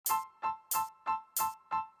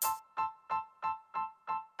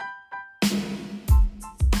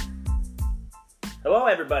Hello,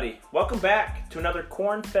 everybody. Welcome back to another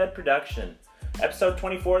Corn-Fed production, episode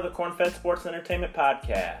 24 of the Corn-Fed Sports and Entertainment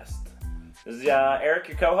Podcast. This is Eric,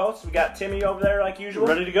 your co-host. We got Timmy over there, like usual.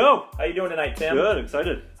 Ready to go. How you doing tonight, Tim? Good,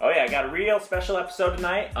 excited. Oh yeah, I got a real special episode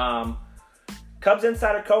tonight. Cubs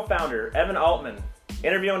Insider co-founder Evan Altman.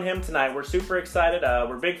 Interviewing him tonight. We're super excited.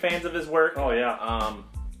 We're big fans of his work. Oh yeah.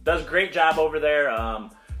 Does a great job over there.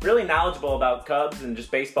 Really knowledgeable about Cubs and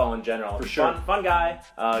just baseball in general. For sure. Fun guy.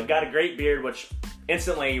 Got a great beard, which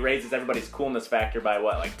instantly raises everybody's coolness factor by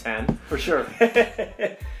like 10. For sure.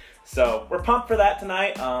 So we're pumped for that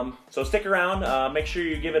tonight. So stick around. Make sure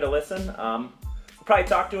you give it a listen. We'll probably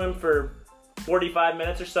talk to him for 45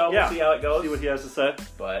 minutes or so. Yeah. We'll see how it goes. See what he has to say.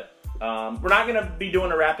 But we're not going to be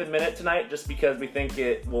doing a rapid minute tonight just because we think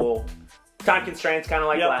it will... Time constraints, kind of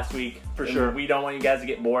like last week. For sure. We don't want you guys to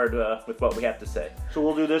get bored with what we have to say. So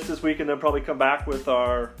we'll do this week and then probably come back with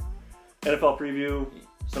our NFL preview.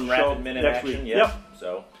 Some rapid minute next action. week. Yep.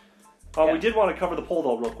 So, We did want to cover the poll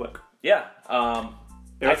though real quick. Yeah.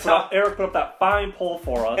 Eric put up that fine poll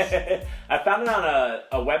for us. I found it on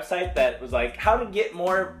a website that was like how to get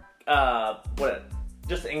more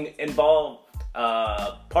involved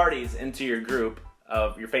parties into your group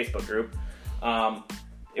of your Facebook group.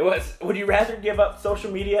 It was, would you rather give up social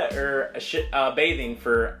media or bathing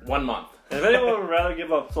for 1 month? And if anyone would rather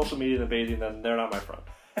give up social media than bathing, then they're not my friend.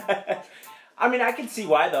 I mean, I could see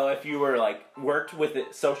why though. If you were worked with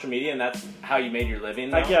social media and that's how you made your living.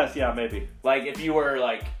 Though. I guess, yeah, maybe. Like if you were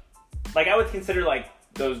like I would consider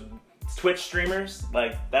those Twitch streamers.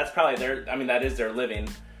 That's probably that is their living.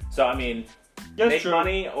 So I mean, make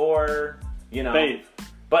money or bathe.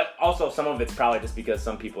 But also some of it's probably just because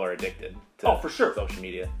some people are addicted to for sure. social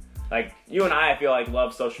media. Like you and I feel like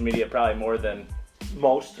love social media probably more than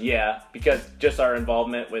most. Yeah, because just our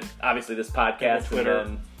involvement with obviously this podcast and Twitter.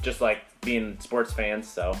 And then just being sports fans.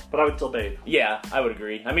 So, but I would still bathe. Yeah, I would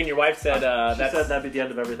agree. I mean, your wife said she said that'd be the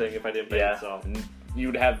end of everything if I didn't bathe. Yeah, so you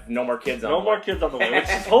would have no more kids on. No more kids on the way. Which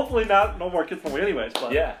is hopefully not no more kids on the way, anyways.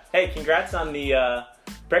 But yeah. Hey, congrats on the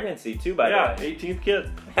pregnancy too. By the way, 18th kid.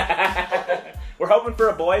 We're hoping for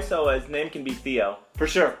a boy, so his name can be Theo. For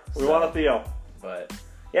sure. We want a Theo. But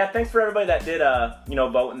yeah, thanks for everybody that did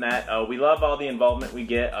vote in that. We love all the involvement we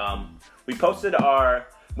get. We posted our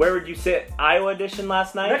Where Would You Sit Iowa edition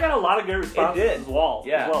last night. That got a lot of great responses as well.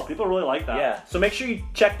 Yeah. People really like that. Yeah. So make sure you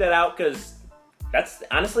check that out because that's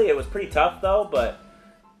honestly it was pretty tough though, but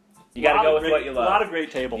you got to go with what you love. A lot of great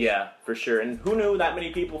tables. Yeah, for sure. And who knew that many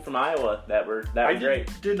people from Iowa that were great?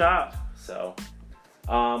 I did not. So,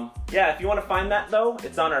 if you want to find that though,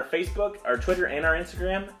 it's on our Facebook, our Twitter, and our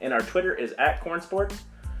Instagram. And our Twitter is @CornSports.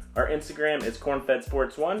 Our Instagram is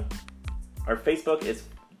CornFedSports1. Our Facebook is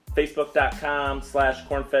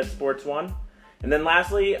facebook.com/CornFedSports1. And then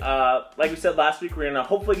lastly, like we said last week, we're going to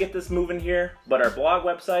hopefully get this moving here. But our blog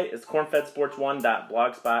website is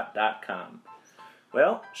cornfedsports1.blogspot.com.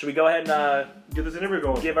 Well, should we go ahead and get this interview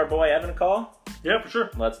going? Give our boy Evan a call? Yeah, for sure.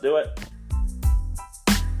 Let's do it.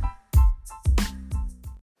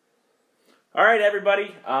 All right,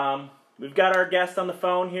 everybody. We've got our guest on the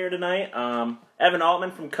phone here tonight, Evan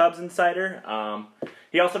Altman from Cubs Insider.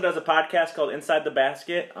 He also does a podcast called Inside the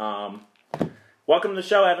Basket. Welcome to the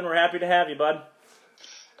show, Evan. We're happy to have you, bud.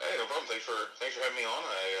 Hey, no problem. Thanks for having me on.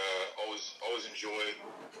 I always enjoy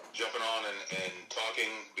jumping on and talking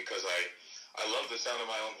because I love the sound of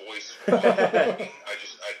my own voice. But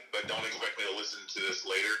don't expect me to listen to this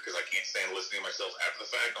later because I can't stand listening to myself after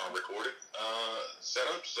the fact on a recorded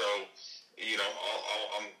setup. So,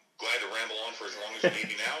 I'm glad to ramble on for as long as you need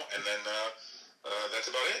me now, and then that's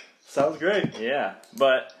about it. Sounds great. Yeah,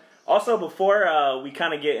 but also before we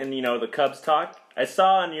kind of get in, the Cubs talk, I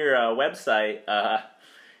saw on your website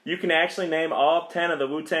you can actually name all 10 of the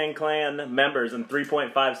Wu-Tang Clan members in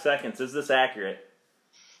 3.5 seconds. Is this accurate?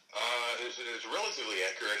 It's relatively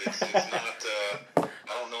accurate. It's not. I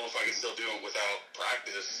don't know if I can still do it without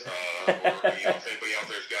practice. Or if anybody out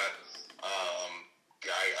there's got.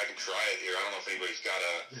 I can try it here. I don't know if anybody's got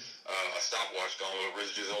a stopwatch going. But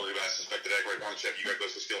Riz only about suspected egg right on the check. You got to go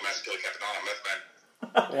to Steel Master Killer Catanana Meth Man.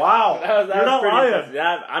 Wow, that You're was not pretty lying.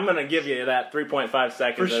 impressive. I'm gonna give you that 3.5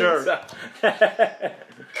 seconds for sure. That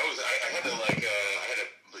was I had to kind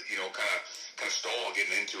of stall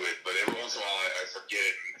getting into it, but every once in a while I forget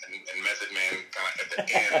it, and Method Man kind of at the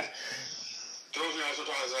end throws me out.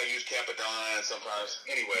 Sometimes I use Capadonna, and sometimes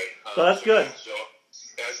anyway. So that's good. So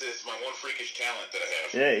it's my one freakish talent that I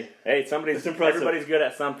have. Hey, everybody's good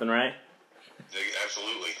at something, right?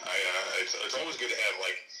 Absolutely. It's always good to have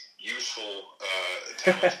useful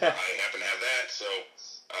talent. I happen to have that, so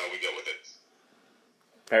we go with it.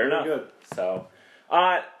 Fair enough. Good. So,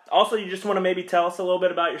 Also, you just want to maybe tell us a little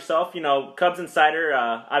bit about yourself. You know, Cubs Insider.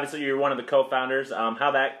 Obviously, you're one of the co-founders.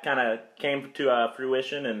 How that kind of came to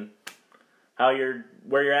fruition, and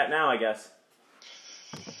where you're at now, I guess.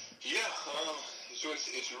 Yeah. So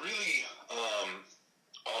it's really.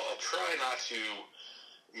 I'll try not to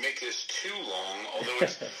make this too long, although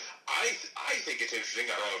it's. I think it's interesting.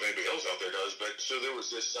 I don't know if anybody else out there does, but so there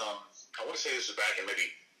was this. I want to say this was back in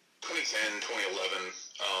maybe 2010, 2011.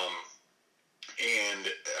 And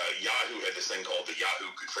Yahoo had this thing called the Yahoo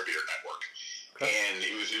Contributor Network, and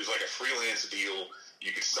it was like a freelance deal.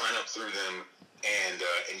 You could sign up through them, and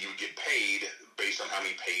you would get paid based on how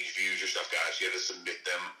many page views your stuff got. So you had to submit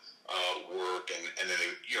them work, and then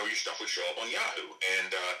your stuff would show up on Yahoo. And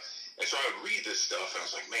so I would read this stuff, and I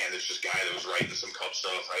was like, man, there's this guy that was writing some Cubs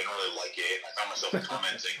stuff. I didn't really like it. I found myself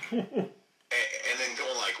commenting, and then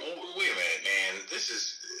going like, well, wait a minute, man,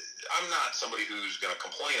 I'm not somebody who's going to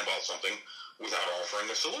complain about something without offering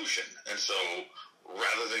a solution. And so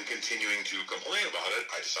rather than continuing to complain about it,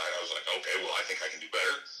 I decided, I was like, okay, well, I think I can do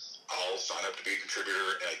better. I'll sign up to be a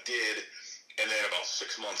contributor, and I did. And then about 6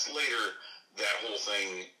 months later, that whole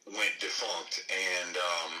thing went defunct. And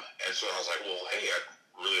so I was like, well, hey, I'd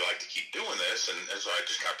really like to keep doing this. And so I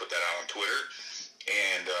just kind of put that out on Twitter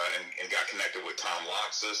and got connected with Tom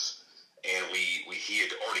Loxis. And he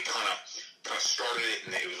had already kind of started it,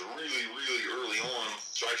 and it was really, really early on.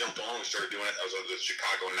 So I jumped on and started doing it. That was the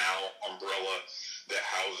Chicago Now umbrella that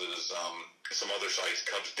houses some other sites.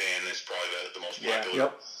 Cubs Den is probably the most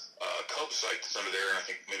popular Cubs site that's under there, and I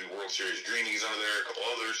think maybe World Series Dreaming is under there, a couple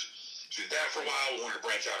others. So we did that for a while. We wanted to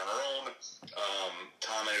branch out on our own.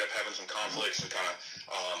 Tom ended up having some conflicts and kind of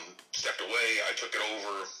stepped away. I took it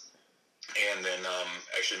over, and then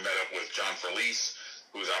actually met up with John Felice,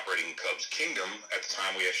 who was operating Cubs Kingdom. At the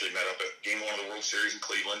time, we actually met up at Game 1 of the World Series in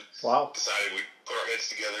Cleveland. Wow. Decided we'd put our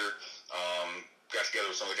heads together, got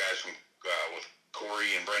together with some of the guys from with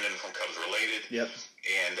Corey and Brendan from Cubs Related. Yep.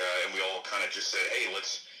 And we all kind of just said, hey,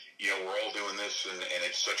 let's, we're all doing this, and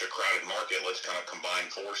it's such a crowded market. Let's kind of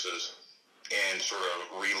combine forces and sort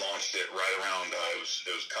of relaunched it right around,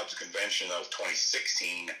 it was Cubs Convention of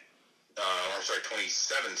 2016.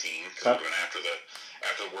 2017, because we went after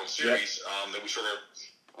the World Series, that we sort of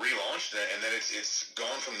relaunched, and then it's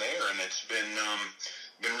gone from there, and it's been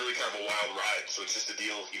really kind of a wild ride. So it's just a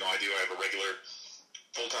deal. I have a regular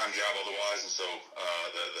full-time job otherwise, and so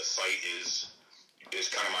the site is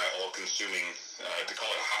kind of my all-consuming. To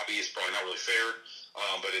call it a hobby is probably not really fair,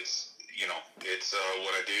 but it's it's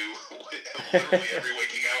what I do literally every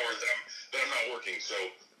waking hour that I'm not working. So.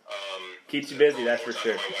 Keeps you busy, that's for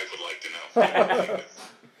sure. My wife would like to know.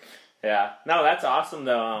 Yeah. No, that's awesome,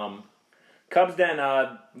 though. Cubs Den,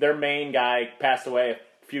 their main guy passed away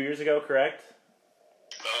a few years ago, correct?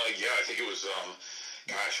 Yeah, I think it was,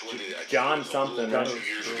 when did I John something. 2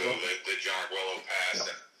 years ago that John Arguello passed.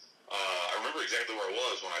 And I remember exactly where I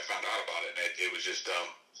was when I found out about it. And it was just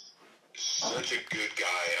such a good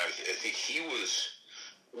guy. And I think he was,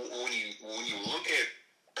 when you look at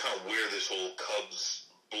kind of where this whole Cubs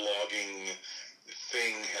blogging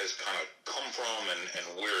thing has kind of come from and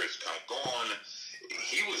where it's kind of gone,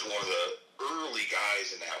 he was one of the early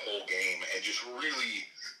guys in that whole game, and just really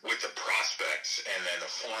with the prospects and then the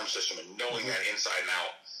farm system and knowing that inside and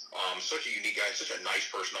out. Such a unique guy, such a nice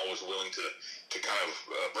person, always willing to kind of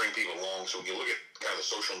bring people along. So when you look at kind of the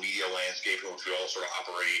social media landscape in which we all sort of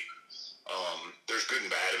operate, there's good and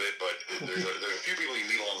bad of it, but there's a few people you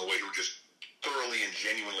meet along the way who are just thoroughly and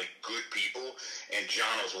genuinely good people, and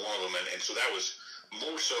John was one of them, and so that was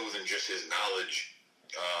more so than just his knowledge.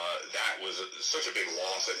 That was such a big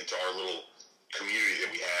loss, I think, to our little community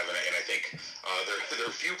that we have, and I think there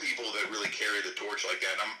are a few people that really carry the torch like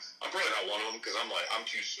that, and I'm probably not one of them, because I'm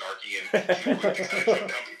too snarky and too quick to kind of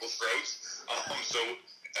jump down people's throats. So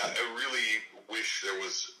I really wish there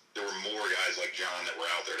were more guys like John that were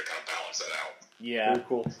out there to kind of balance that out. Yeah. Very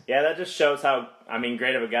cool. Yeah, that just shows how,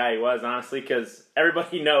 great of a guy he was, honestly, because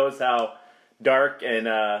everybody knows how dark and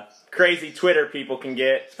crazy Twitter people can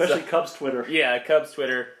get. Especially Cubs Twitter. Yeah, Cubs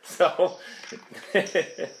Twitter. So,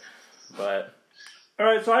 but. All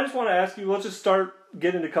right, so I just want to ask you, let's just start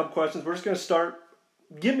getting into Cub questions. We're just going to start.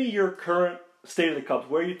 Give me your current state of the Cubs,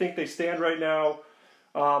 where you think they stand right now,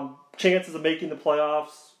 chances of making the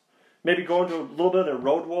playoffs, maybe going to a little bit of their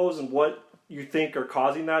road woes and what you think are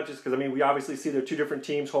causing that, just because, we obviously see they're two different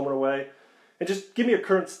teams, home and away. And just give me a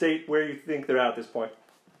current state where you think they're at this point.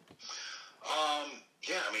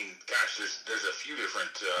 Yeah, there's a few different,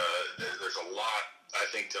 there's a lot, I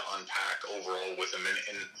think, to unpack overall with them,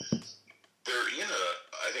 and they're in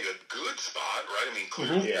I think, a good spot, right?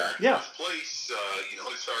 Clearly they're in first place,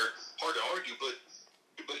 it's hard to argue, but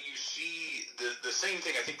but you see the same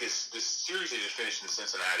thing. I think this series they just finished in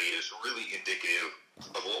Cincinnati is really indicative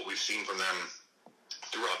of what we've seen from them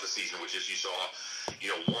throughout the season, which is you saw,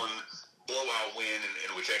 one blowout win in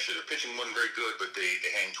which actually their pitching wasn't very good, but they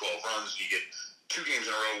hang 12 runs. You get 2 games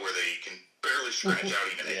in a row where they can barely scratch out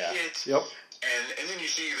even a hit. Yep. And then you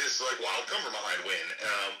see this wild come from behind win,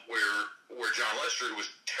 where John Lester, who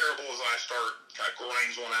was terrible his last start, kind of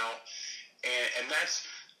grinds one out, and that's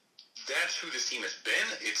who this team has been.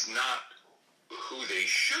 It's not who they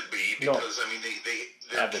should be because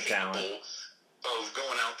they're have the capable talent of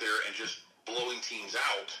going out there and just blowing teams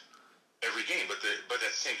out every game. But at the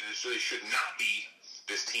same time, this really should not be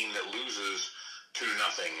this team that loses 2-0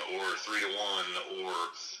 or 3-1 or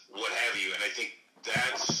what have you. And I think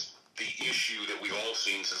that's the issue that we've all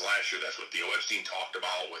seen since last year. That's what Theo Epstein talked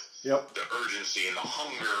about with the urgency and the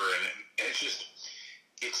hunger, and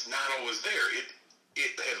it's not always there.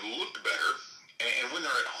 It has looked better, and when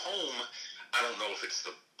they're at home, I don't know if it's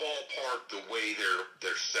the ballpark, the way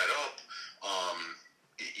they're set up,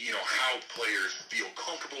 how players feel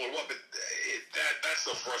comfortable or what, but that's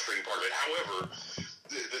the frustrating part of it. However,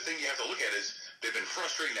 the thing you have to look at is they've been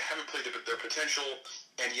frustrating. They haven't played their potential,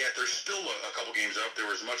 and yet there's still a couple games up. There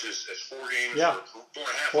were as much as 4 games, or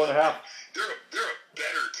 4.5. 4.5. They're a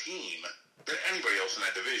better team than anybody else in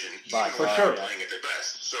that division, By even when sure. they're playing at their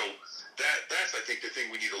best. So that's I think the thing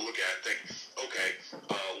we need to look at and think, okay,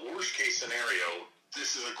 worst case scenario,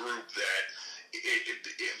 this is a group that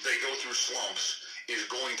if they go through slumps is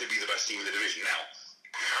going to be the best team in the division. Now,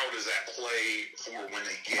 how does that play for when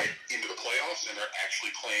they get into the playoffs and they're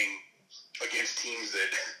actually playing against teams that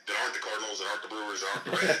aren't the Cardinals, that aren't the Brewers, that aren't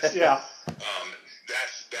the Reds?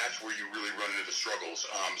 That's where you really run into the struggles.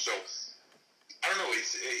 So I don't know.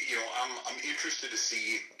 It's I'm interested to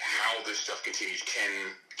see how this stuff continues. Can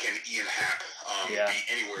Ian Happ be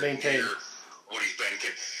anywhere near what he's been?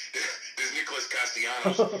 Does Nicholas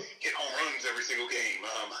Castellanos hit home runs every single game?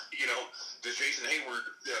 Does Jason Hayward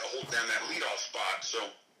hold down that leadoff spot? So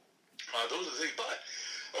those are the things. But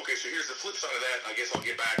okay, so here's the flip side of that. I guess I'll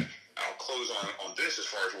get back. I'll close on this as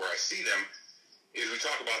far as where I see them. Is we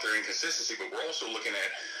talk about their inconsistency, but we're also looking at,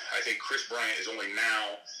 I think Chris Bryant is only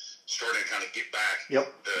now starting to kind of get back.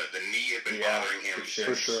 The knee had been bothering him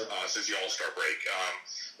since the All-Star break.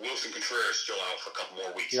 Wilson Contreras still out for a couple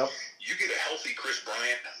more weeks. You get a healthy Chris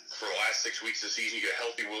Bryant for the last 6 weeks of the season. You get a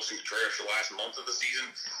healthy Wilson Contreras for the last month of the season.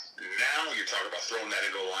 Now you're talking about throwing that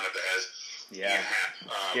into a lineup that has Ian Happ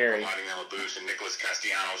providing them a boost, and Nicholas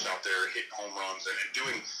Castellanos out there hitting home runs and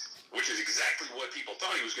doing, which is exactly what people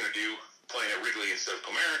thought he was going to do, playing at Wrigley instead of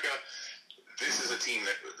Comerica. This is a team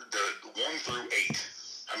that the 1 through 8.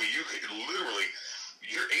 I mean, you could literally,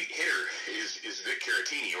 your 8 hitter is Vic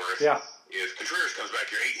Caratini, or if Contreras comes back,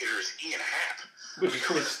 your 8 hitter is Ian Happ. Which is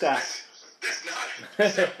pretty stacked. That's not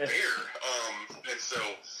fair. And so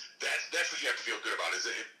that's what you have to feel good about.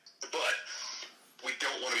 But we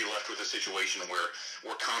don't want to be left with a situation where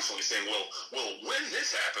we're constantly saying, well, when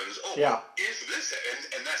this happens, if this,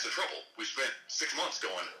 and that's the trouble. We spent 6 months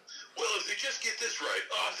going, well, if they just get this right,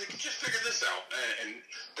 if they can just figure this out, and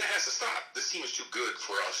that has to stop. This team is too good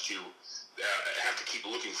for us to have to keep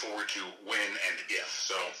looking forward to when and if.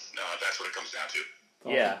 So that's what it comes down to.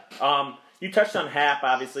 Yeah. You touched on Happ.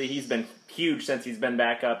 Obviously, he's been huge since he's been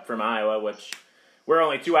back up from Iowa, which we're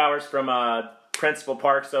only 2 hours from Principal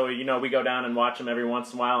Park, so we go down and watch him every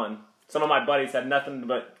once in a while. And some of my buddies had nothing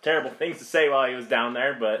but terrible things to say while he was down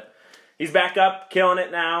there, but he's back up, killing it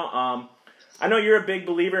now. I know you're a big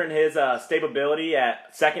believer in his stability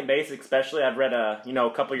at second base, especially. I've read a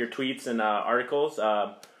couple of your tweets and articles.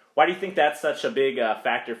 Why do you think that's such a big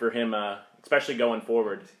factor for him, especially going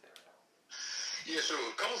forward? Yeah, so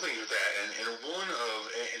a couple things with that, and one of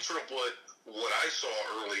sort of what I saw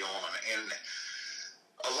early on, and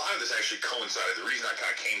a lot of this actually coincided. The reason I kind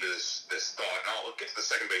of came to this thought, and I'll get to the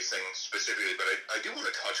second base thing specifically, but I do want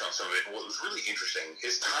to touch on some of it. What was really interesting,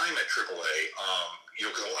 his time at AAA,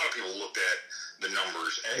 because a lot of people looked at the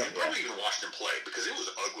numbers and probably even watched him play because it was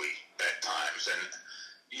ugly at times, and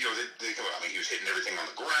they come out. I mean, he was hitting everything on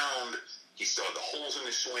the ground. He still had the holes in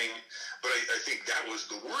his swing, but I think that was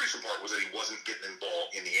the worrisome part, was that he wasn't getting the ball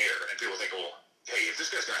in the air. And people think, well, hey, if this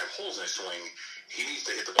guy's going to have holes in his swing, he needs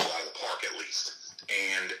to hit the ball out of the park at least.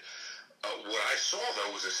 And what I saw, though,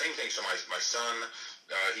 was the same thing. So my son,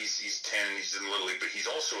 he's 10, he's in Little League, but he's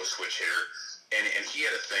also a switch hitter. And he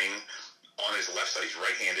had a thing on his left side. He's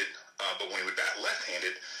right-handed, but when he would bat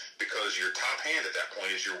left-handed, because your top hand at that point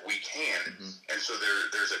is your weak hand. And so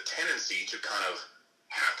there's a tendency to kind of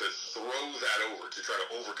have to throw that over, to try to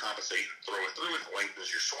overcompensate, throw it through, it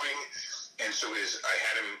lengthens your swing. And so I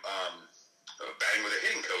had him batting with a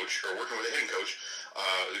hitting coach, or working with a hitting coach,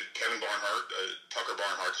 Kevin Barnhart, Tucker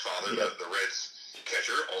Barnhart's father, the Reds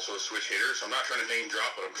catcher, also a switch hitter. So I'm not trying to name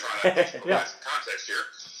drop, but I'm trying to provide some context here.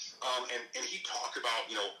 And he talked about,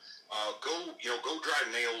 go drive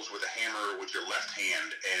nails with a hammer with your left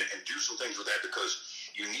hand and do some things with that because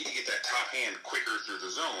you need to get that top hand quicker through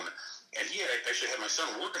the zone. And he actually had my son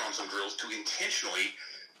working on some drills to intentionally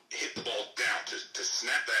hit the ball down, to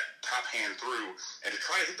snap that top hand through, and to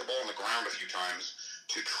try to hit the ball on the ground a few times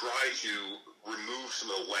to try to remove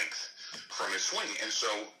some of the length from his swing. And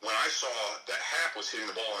so when I saw that Happ was hitting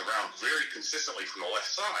the ball on the ground very consistently from the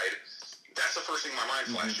left side, that's the first thing my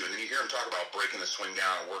mind flashed to. And then you hear him talk about breaking the swing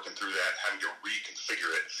down and working through that, having to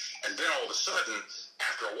reconfigure it. And then all of a sudden,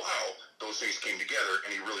 after a while, those things came together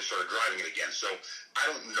and he really started driving it again. So I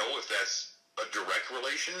don't know if that's a direct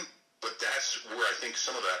relation, but that's where I think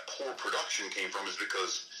some of that poor production came from, is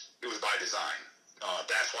because it was by design.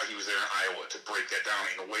 That's why he was there in Iowa, to break that down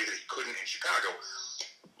in a way that he couldn't in Chicago.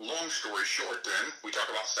 Long story short, then, we talk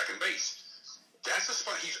about second base. That's the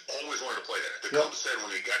spot he's always wanted to play there. The Cubs said when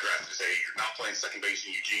he got drafted, say, you're not playing second base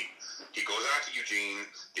in Eugene. He goes out to Eugene,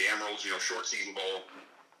 the Emeralds, short season ball.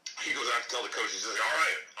 He goes out to tell the coach, he says, all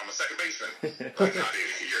right, I'm a second baseman. Like, no,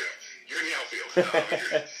 dude, you're in the outfield.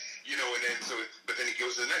 But then he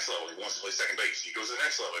goes to the next level. He wants to play second base. He goes to the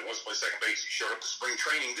next level. He wants to play second base. He showed up to spring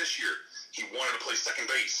training this year. He wanted to play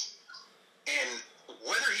second base. And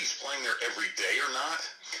whether he's playing there every day or not,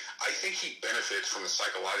 I think he benefits from the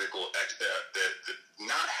psychological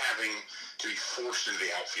not having to be forced into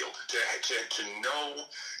the outfield, to know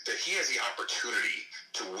that he has the opportunity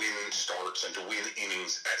to win starts and to win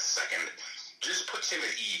innings at second. Just puts him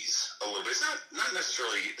at ease a little bit. It's not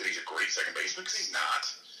necessarily that he's a great second baseman, because he's not.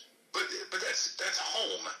 But that's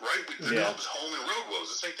home, right? The Cubs' home and road woes,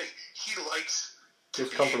 the same thing. He likes to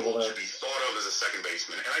be able to be thought of as a second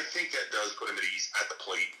baseman, and I think that does put him at ease at the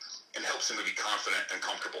plate and helps him to be confident and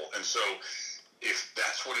comfortable. And so, if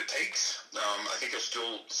that's what it takes, I think he'll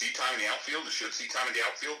still see time in the outfield. He should see time in the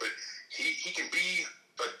outfield, but he can be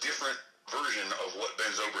a different version of what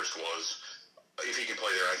Ben Zobrist was if he can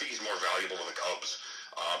play there. I think he's more valuable to the Cubs.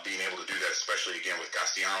 Being able to do that, especially again with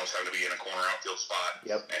Castellanos having to be in a corner outfield spot,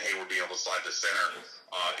 and Hayward being able to slide to center,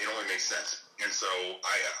 it only makes sense. And so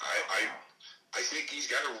I think he's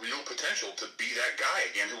got a real potential to be that guy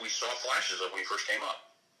again who we saw flashes of when he first came up.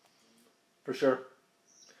 For sure.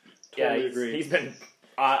 Totally agree. He's been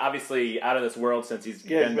obviously out of this world since he's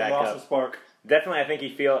been back up. Lost the spark. Definitely, I think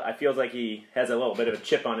I feels like he has a little bit of a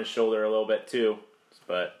chip on his shoulder a little bit too,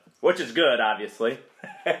 which is good, obviously.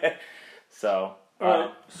 So. All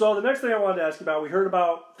right. So the next thing I wanted to ask about, we heard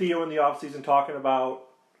about Theo in the offseason talking about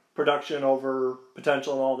production over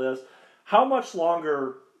potential and all this. How much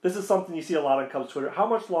longer, this is something you see a lot on Cubs Twitter, how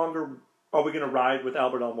much longer are we going to ride with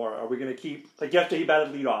Albert Almora? Are we going to keep, like yesterday he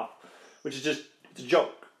batted leadoff, which is just, it's a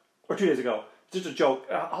joke. Or 2 days ago, it's just a joke.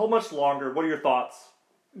 How much longer, what are your thoughts?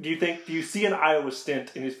 Do you see an Iowa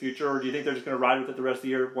stint in his future, or do you think they're just going to ride with it the rest of the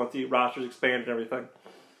year once the rosters expand and everything?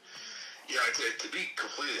 Yeah, to be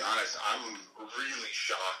completely honest, I'm really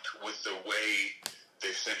shocked with the way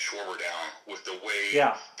they've sent Schwarber down, with the way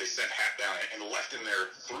they sent Happ down and left him there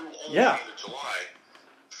through almost the end of July.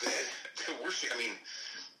 That we're seeing, I mean,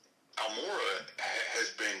 Almora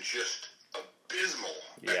has been just abysmal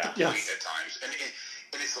at the plate at times. And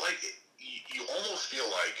it's like, you almost feel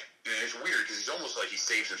like, and it's weird because he's almost like he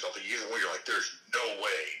saves himself. He gets where you're like, there's no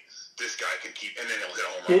way this guy can keep, and then he'll hit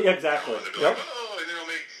a home run. Yeah, exactly. And they'll be like, and then he'll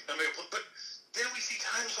make but then we see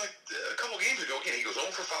times like a couple games ago, again, he goes 0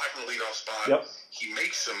 for 5 from the leadoff spot. He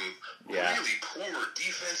makes some really poor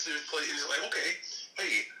defensive plays. And it's like, okay,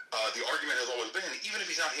 hey, the argument has always been, even if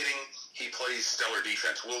he's not hitting, he plays stellar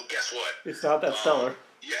defense. Well, guess what? It's not that stellar.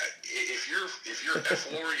 Yeah, if your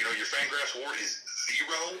F4, your Fangraphs WAR is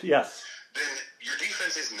 0, then your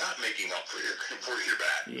defense is not making up for your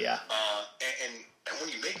bat. Yeah. And when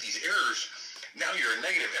you make these errors, now you're a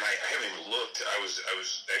negative, and I haven't even looked. I was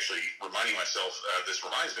actually reminding myself, this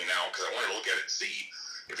reminds me now, because I wanted to look at it and see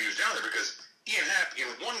if he was down there, because Ian Happ, in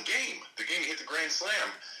one game, the game he hit the grand slam,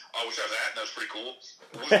 which I was at, and that was pretty cool,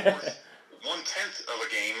 was worth 1/10 of a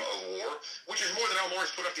game of WAR, which is more than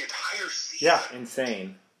Almora's put up the entire season. Yeah,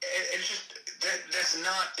 insane. And it's just, that's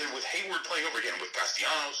not, and with Hayward playing over again, with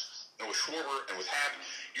Castellanos, and with Schwarber, and with Happ,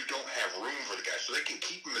 you don't have room for the guys, so they can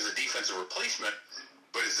keep him as a defensive replacement.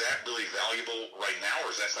 But is that really valuable right now,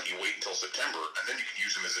 or is that something you wait until September, and then you can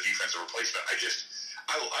use him as a defensive replacement? I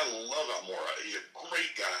love Almora. He's a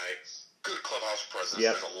great guy, good clubhouse presence.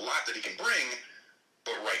 There's a lot that he can bring,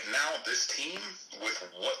 but right now, this team, with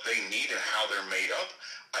what they need and how they're made up,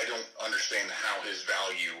 I don't understand how his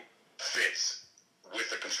value fits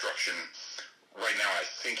with the construction. Right now, I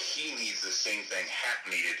think he he needs the same thing Happ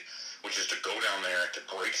needed, which is to go down there, to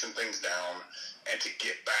break some things down, and to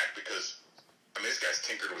get back, because, I mean, this guy's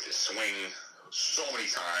tinkered with his swing so many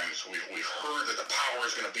times. We've heard that the power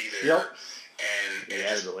is going to be there. Yep. And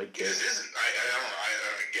Yeah, the leg kick. this isn't, I don't know,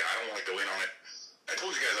 I don't want to go in on it. I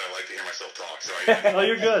told you guys I like to hear myself talk, so No,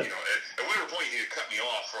 you're good. You know, at whatever point you need to cut me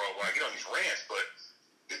off when I get on these rants, but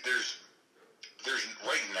there's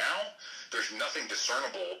right now, there's nothing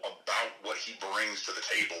discernible about what he brings to the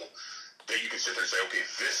table that you can sit there and say, okay,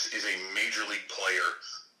 this is a major league player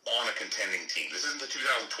on a contending team. This isn't the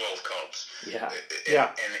 2012 Cubs. Yeah.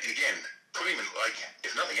 And again, put him in, like,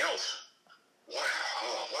 if nothing else,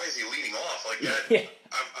 why is he leading off like that?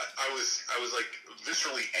 I was like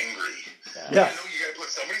viscerally angry. Yeah. I know you got to put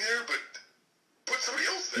somebody there, but put somebody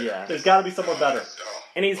else there. Yeah. There's got to be someone better.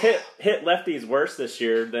 And he's hit lefties worse this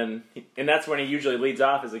year and that's when he usually leads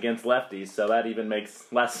off is against lefties. So that even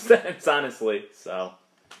makes less sense, honestly. So,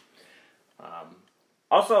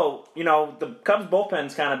 also, you know, the Cubs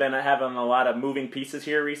bullpen's kind of been having a lot of moving pieces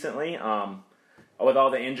here recently. With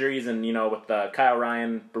all the injuries and, you know, with the Kyle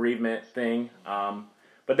Ryan bereavement thing.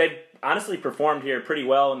 But they've honestly performed here pretty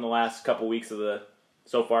well in the last couple weeks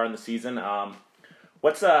so far in the season.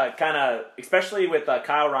 What's kind of, especially with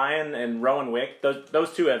Kyle Ryan and Rowan Wick,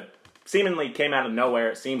 those two have seemingly came out of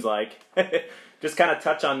nowhere, it seems like. Just kind of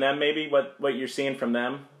touch on them, maybe, what you're seeing from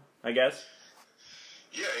them, I guess.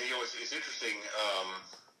 Yeah, you know, it's interesting.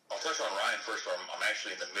 I'll touch on Ryan first. I'm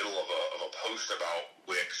actually in the middle of a post about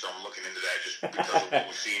Wick, so I'm looking into that just because of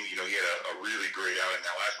what we've seen. You know, he had a really great outing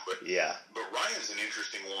that last one. But Ryan's an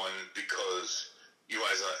interesting one because, you know,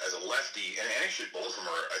 as a lefty, and actually both of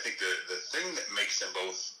them are, I think the thing that makes them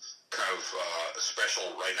both kind of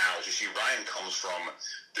special right now is you see Ryan comes from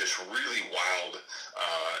this really wild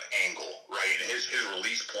angle, right? And his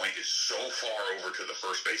release point is so far over to the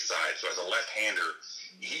first base side. So as a left-hander,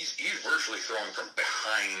 he's virtually throwing from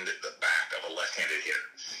behind the back of a left-handed hitter.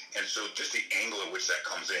 And so just the angle at which that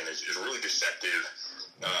comes in is really deceptive.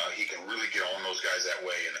 He can really get on those guys that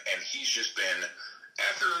way. And he's just been,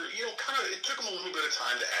 after, you know, kind of, it took him a little bit of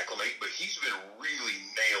time to acclimate, but he's been really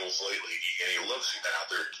nails lately. And he loves seeing that out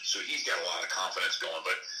there. So he's got a lot of confidence going.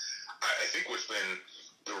 But I think what's been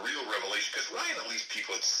the real revelation, because Ryan, at least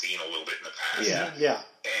people had seen a little bit in the past. Yeah.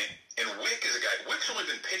 And Wick is a guy. Wick's only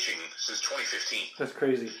been pitching since 2015. That's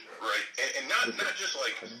crazy. Right, and not just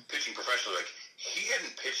like pitching professionally. Like he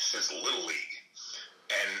hadn't pitched since Little League,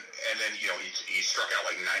 and then you know he struck out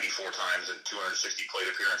like 94 times in 260 plate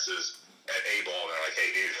appearances at A-ball. And they're like, hey,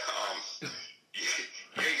 dude,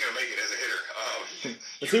 you ain't gonna make it as a hitter.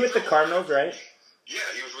 Was he with the Cardinals, right? Yeah,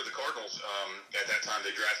 he was with the Cardinals. At that time,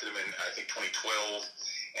 they drafted him in I think 2012,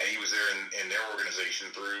 and he was there in their organization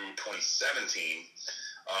through 2017.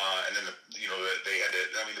 And then they had to.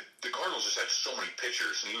 I mean, the Cardinals just had so many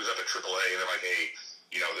pitchers, and he was up at AAA, and they're like, hey,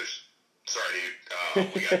 you know, sorry,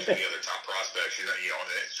 dude, we got too many other top prospects, you know,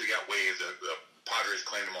 so he got waived. The Padres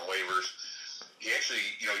claimed him on waivers. He actually,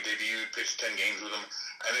 you know, he debuted, pitched 10 games with them,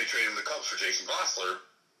 and they traded him to the Cubs for Jason Gosler,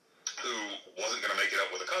 who wasn't going to make it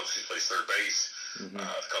up with the Cubs. He plays third base. The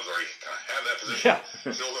Cubs already kind of have that position. Yeah.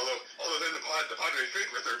 So, although then the Padres trade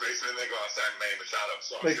for third baseman, and they go out and sign Manny Machado.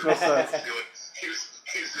 So I'm Makes sure no sense. he was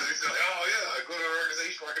like, oh yeah, I go to an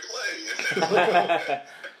organization where I can play.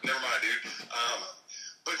 Never mind, dude.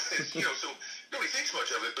 But you know, so nobody thinks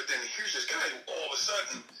much of it. But then here's this guy who all of a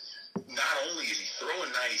sudden, not only is he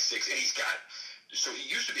throwing 96, and he's got. So he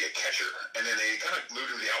used to be a catcher, and then they kind of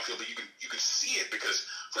moved him to the outfield. But you could see it because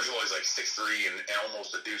first of all he's like 6'3" and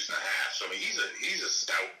almost a deuce and a half. So I mean he's a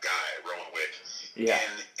stout guy, Rowan Wick. Yeah.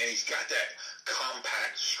 And he's got that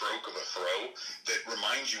compact stroke of a throw that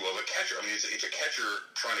reminds you of a catcher. I mean it's a catcher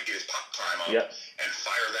trying to get his pop time up and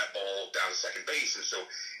fire that ball down to second base. And so,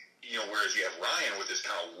 you know, whereas you have Ryan with this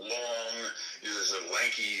kind of long, this a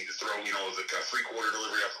lanky throw, you know, the kind of three-quarter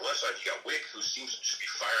delivery off the left side. You got Wick, who seems to just be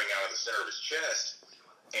firing out of the center of his chest,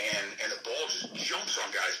 and the ball just jumps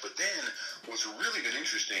on guys. But then what's really been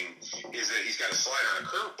interesting is that he's got a slider and a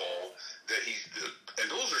curveball that and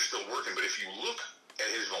those are still working. But if you look at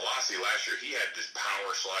his velocity last year, he had this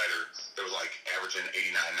power slider that was like averaging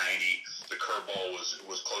 89, 90. The curveball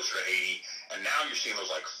was closer to 80. And now you're seeing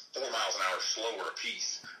those like 4 miles an hour slower a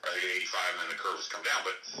piece. Right, they get 85 and then the curve has come down.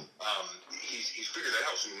 But he's figured that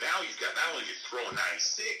out. So now you've got not only just throwing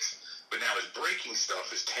 96, but now his braking stuff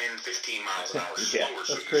is 10, 15 miles an hour slower.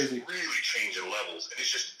 So he's really changing levels. And it's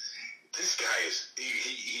just, this guy is,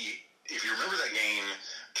 he if you remember that game,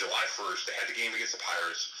 July 1st, they had the game against the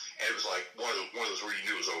Pirates. And it was like one of those where you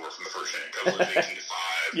knew it was over from the first inning. Cubs were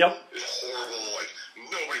 18-5. Yep. It's horrible. Like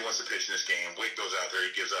nobody wants to pitch in this game. Wick goes out there,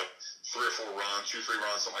 he gives up 3 or 4 runs, 2 or 3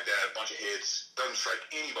 runs, something like that, a bunch of hits, doesn't strike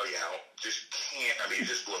anybody out, just can't. I mean, it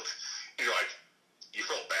just looked, like, you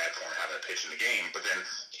felt bad for him having a pitch in the game, but then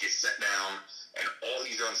he gets sent down, and all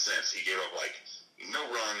he's done since, he gave up, like, no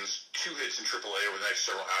runs, 2 hits in AAA over the next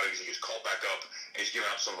several outings. He gets called back up, and he's given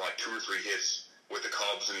up something like 2 or 3 hits with the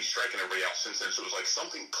Cubs, and he's striking everybody out since then. So it was like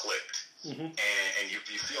something clicked. Mm-hmm. And you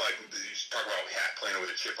feel like, you talk about Hat playing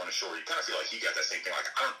with a chip on his shoulder, you kind of feel like he got that same thing.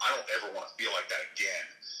 Like, I don't ever want to feel like that again.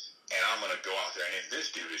 And I'm going to go out there, and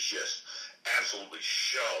this dude is just absolutely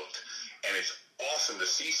shoved. And it's awesome to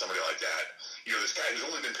see somebody like that. This guy who's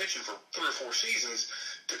only been pitching for 3 or 4 seasons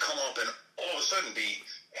to come up and all of a sudden be,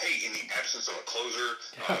 hey, in the absence of a closer,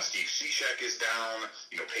 Steve Cishek is down.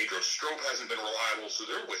 Pedro Strop hasn't been reliable, so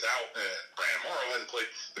they're without. Brandon Morrow hasn't played.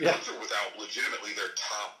 The Cubs are without legitimately their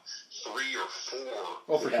top 3 or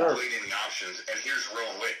 4 late inning options. And here's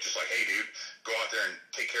Rowan Wick, just like, hey, dude, go out there and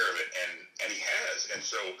take care of it, and he has. And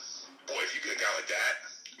so, boy, if you get a guy like that,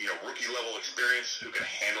 rookie level experience who can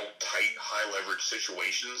handle tight, high leverage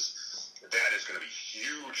situations, that is going to be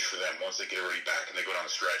huge for them once they get everybody back and they go down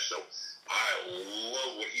the stretch. So I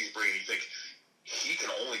love what he's bringing. You think he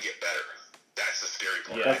can only get better. That's the scary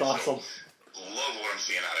part. Yeah, that's awesome. So, love what I'm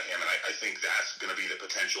seeing out of him, and I think that's going to be the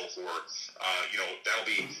potential for, that'll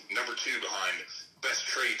be number 2 behind best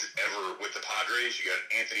trades ever with the Padres. You got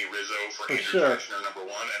Anthony Rizzo for Andrew Kirshner, number 1,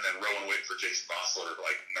 and then Rowan Wick for Jason Bosler,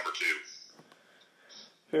 number 2.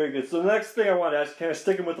 Very good. So the next thing I want to ask, kind of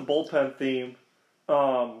sticking with the bullpen theme,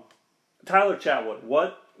 Tyler Chatwood.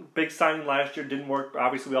 What big signing last year didn't work?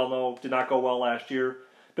 Obviously, we all know did not go well last year.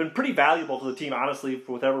 Been pretty valuable to the team, honestly,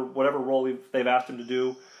 for whatever role they've asked him to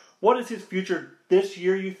do. What is his future this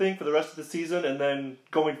year, you think, for the rest of the season? And then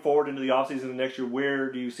going forward into the offseason next year,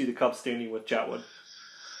 where do you see the Cubs standing with Chatwood?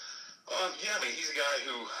 He's a guy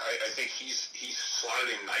who I think he's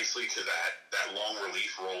slotted in nicely to that long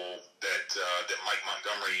relief role that Mike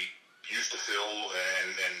Montgomery used to fill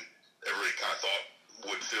and everybody kind of thought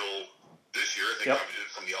would fill this year. I think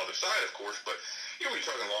from the other side, of course. But, when you're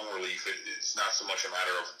talking long relief, it's not so much a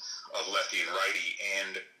matter of lefty and righty.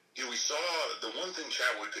 And, we saw the one thing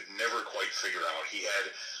Chatwood could never quite figure out. He had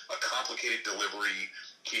a complicated delivery.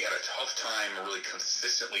 He had a tough time really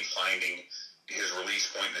consistently finding his release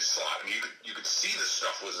point in his slot. I mean, you could see the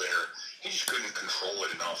stuff was there. He just couldn't control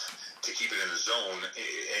it enough to keep it in the zone,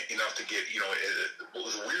 enough to get, what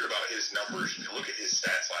was weird about his numbers, if you look at his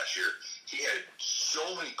stats last year, he had so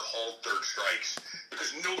many called third strikes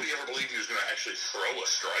because nobody ever believed he was going to actually throw a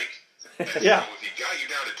strike. And so if he got you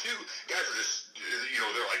down to 2, guys were just,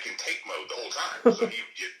 they're like in take mode the whole time. So you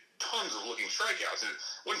get tons of looking strikeouts. And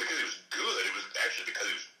it wasn't because he was good. It was actually because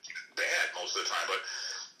he was bad most of the time.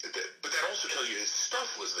 But that also tells you his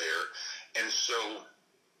stuff was there. And so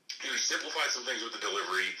he simplified some things with the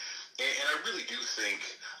delivery. And I really do think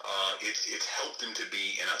it's helped him to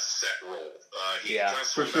be in a set role. He kind of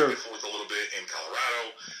swung back and forth a little bit in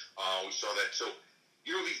Colorado. We saw that. So,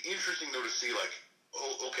 it'll be interesting, though, to see,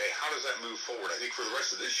 okay, how does that move forward? I think for the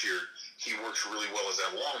rest of this year, he works really well as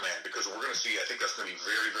that long man because we're going to see, I think that's going to be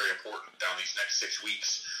very, very important down these next 6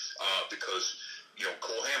 weeks because,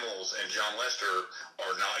 Cole Hamels and John Lester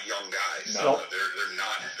are not young guys. No. They're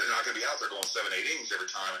not going to be out there going 7-8 innings every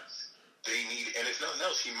time. They need, and if nothing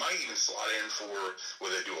else, he might even slot in for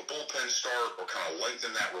whether they do a bullpen start or kind of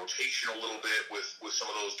lengthen that rotation a little bit with some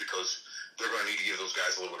of those because they're going to need to give those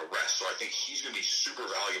guys a little bit of rest. So I think he's going to be super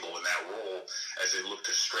valuable in that role as they look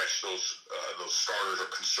to stretch those starters or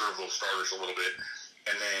conserve those starters a little bit.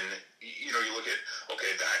 And then, you look at,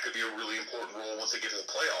 okay, that could be a really important role once they get to the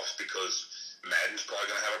playoffs because Madden's probably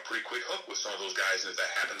going to have a pretty quick hook with some of those guys, and if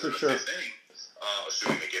that happens in the 5th inning,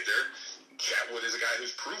 assuming they get there, Chatwood is a guy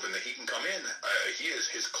who's proven that he can come in.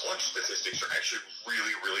 His clutch statistics are actually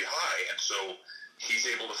really, really high, and so he's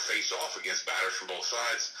able to face off against batters from both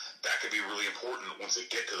sides. That could be really important once they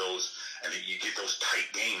get to those, and you get those tight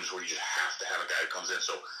games where you just have to have a guy who comes in.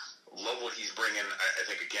 So love what he's bringing. I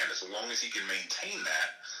think, again, as long as he can maintain that,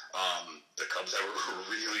 the Cubs have a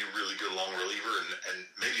really, really good long reliever and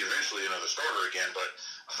maybe eventually another starter again. But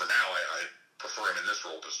for now, I prefer him in this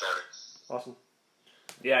role to starting. Awesome.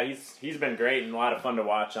 Yeah, he's been great and a lot of fun to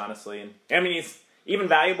watch, honestly. And I mean, he's even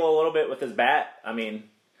valuable a little bit with his bat. I mean,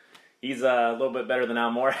 he's a little bit better than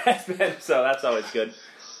Almora has been, so that's always good.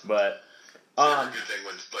 But it's never a good thing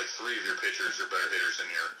when 3 of your pitchers are better hitters than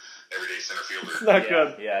your everyday center fielder. It's not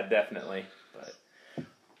good. Yeah, definitely. But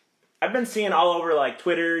I've been seeing all over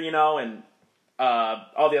Twitter, and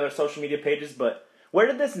all the other social media pages. But where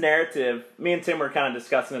did this narrative? Me and Tim were kind of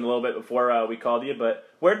discussing it a little bit before we called you. But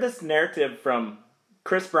where did this narrative from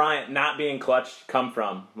Chris Bryant not being clutch come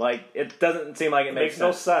from? It doesn't seem like it makes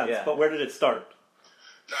no sense. Yeah. But where did it start?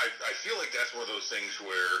 I feel like that's one of those things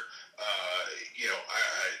where,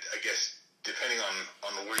 I guess depending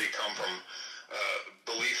on where you come from,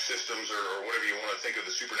 belief systems or whatever you want to think of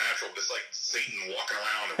the supernatural, but it's like Satan walking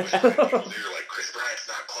around and whispering in people's ear like Chris Bryant's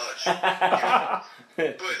not clutch.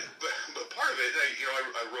 But part of it,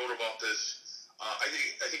 I wrote about this. I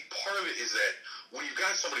think part of it is that when you've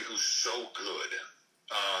got somebody who's so good,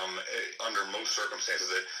 under most circumstances,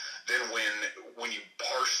 that then when you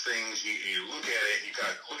parse things, you look at it, you kind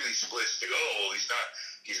of look at these splits, you go, oh,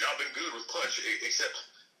 he's not been good with clutch, except,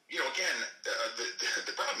 again,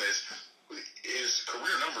 the problem is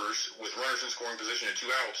career numbers with runners in scoring position and 2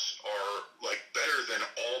 outs are like better than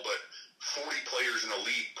all but 40 players in the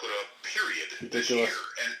league put up, period, this year.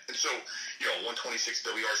 And so, 126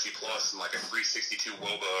 WRC plus and like a 362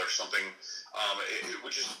 WOBA or something,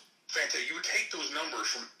 which is fantastic. You would take those numbers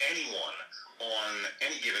from anyone on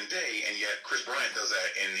any given day, and yet Chris Bryant does that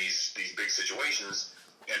in these big situations,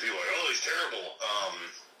 and people are like, oh, he's terrible,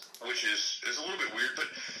 which is a little bit weird, but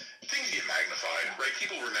things get magnified, right?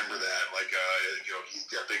 People remember that, like, he's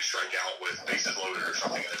got a big strikeout with bases loaded or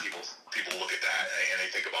something, and then people look at that and they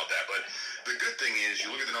think about that. But the good thing is,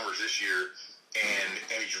 you look at the numbers this year, and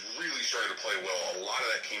he's really started to play well. A lot of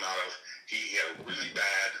that came out of he had a really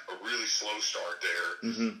bad, a really slow start there,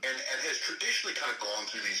 and has traditionally kind of gone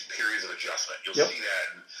through these periods of adjustment. You'll see that,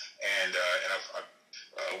 and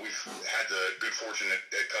we've had the good fortune at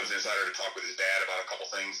Cubs Insider to talk with his dad about a couple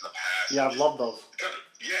things in the past. Yeah, I love those.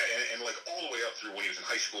 And like all the way up through when he was in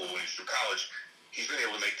high school, when he was through college, he's been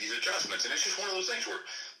able to make these adjustments. And it's just one of those things where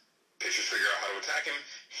pitchers figure out how to attack him,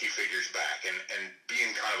 he figures back. And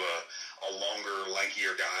being kind of a longer,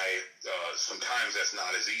 lankier guy, sometimes that's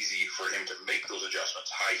not as easy for him to make those adjustments.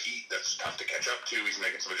 High heat, that's tough to catch up to. He's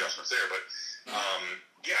making some adjustments there. But,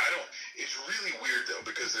 it's really weird, though,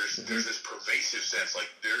 because there's this pervasive sense, like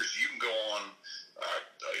you can go on,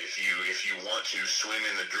 if you want to swim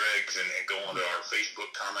in the dregs and go onto our Facebook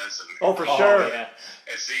comments and sure.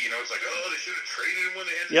 And see, it's like, oh, they should have traded him when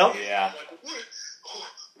they had the Yep. I'm like, what? Oh,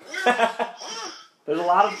 where? There's a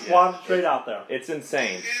lot of wanted to trade out there. It's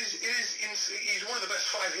insane. It is he's one of the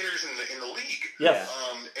best 5 hitters in the league. Yes.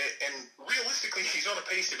 And realistically, he's on a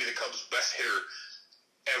pace to be the Cubs' best hitter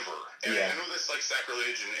ever. And I know that's like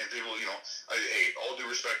sacrilege, and people, hey, all due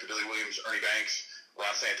respect to Billy Williams, Ernie Banks,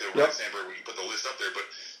 Ron Santo, Ron Sandberg, we can put the list up there, but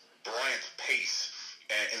Bryant's pace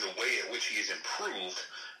and the way at which he has improved,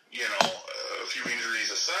 a few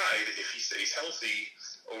injuries aside, if he stays healthy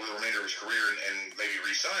over the remainder of his career and maybe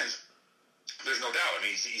re-signs, there's no doubt. I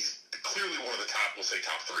mean, he's clearly one of the top, we'll say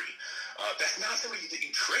top 3. That's not somebody that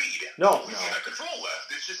you trade. No. He's got control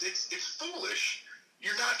left. It's just, it's foolish.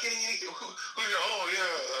 You're not getting anything.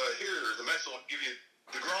 Here, the Mets will give you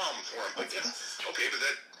DeGrom for him. Like, okay, but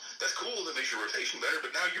that's cool. That makes your rotation better, but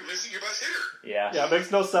now you're missing your best hitter. Yeah, it makes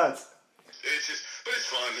no sense. It's just, but it's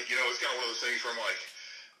fun. It's kind of one of those things where I'm like,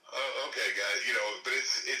 okay, guys, but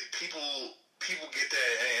it's people get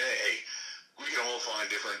that, and hey, we can all find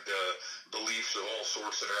different beliefs of all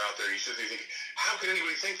sorts that are out there. You sit there and think, how could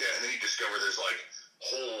anybody think that? And then you discover there's like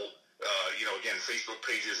whole, again, Facebook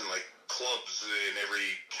pages and like clubs in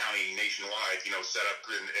every county nationwide, set up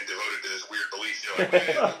and devoted to this weird belief. You're like,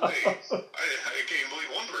 man, no way. I can't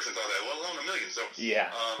believe one person thought that, let alone a million. So,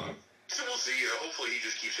 so we'll see. Hopefully he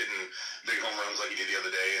just keeps hitting big home runs like he did the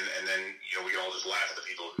other day, and then, we can all just laugh at the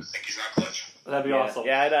people who think he's not clutch. That'd be awesome.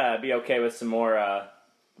 Yeah, I'd be okay with some more,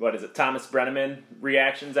 Thomas Brenneman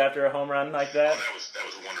reactions after a home run like that? Oh, that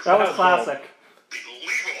was wonderful. That was classic.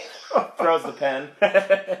 Unbelievable. Throws the pen.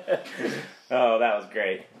 Oh, that was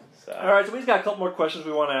great. So. All right, so we've got a couple more questions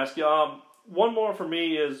we want to ask you. One more for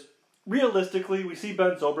me is, realistically, we see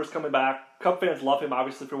Ben Zobrist coming back. Cub fans love him,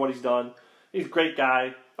 obviously, for what he's done. He's a great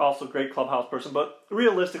guy, also a great clubhouse person. But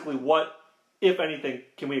realistically, what, if anything,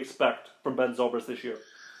 can we expect from Ben Zobrist this year?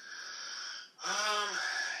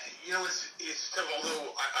 It's tough,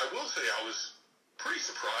 although I will say I was pretty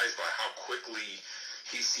surprised by how quickly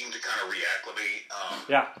he seemed to kind of reacclimate.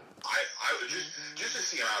 I just to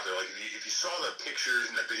see him out there, like if you saw the pictures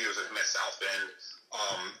and the videos of him at South Bend,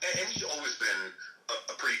 and he's always been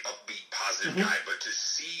a pretty upbeat, positive guy, but to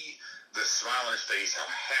see the smile on his face, how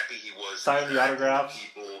happy he was, signing the autographs,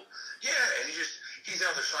 people, and he's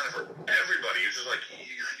out there signing for everybody. It was just like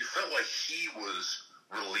you felt like he was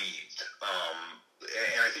relieved.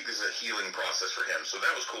 And I think this is a healing process for him. So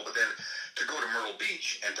that was cool. But then to go to Myrtle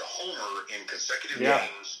Beach and to homer in consecutive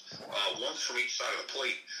games, once from each side of the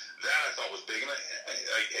plate, that I thought was big. And I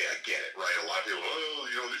get it, right? A lot of people,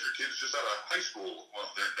 these are kids just out of high school. Well,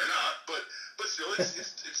 they're not. But still,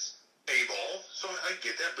 it's A-ball. So I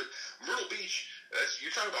get that, but Myrtle Beach, you're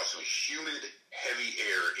talking about some humid, heavy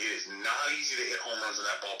air. It is not easy to hit home runs in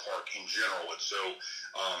that ballpark in general. And so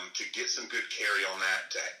to get some good carry on that,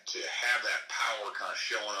 to have that power kind of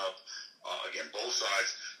showing up, again, both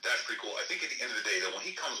sides, that's pretty cool. I think at the end of the day, though, when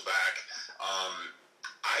he comes back,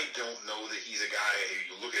 I don't know that he's a guy,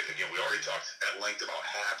 you look at, again, we already talked at length about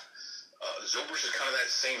Happ. Zobrist is kind of that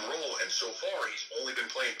same role, and so far he's only been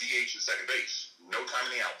playing DH and second base. No time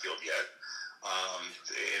in the outfield yet.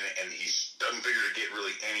 And he doesn't figure to get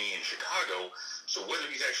really any in Chicago. So whether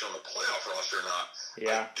he's actually on the playoff roster or not,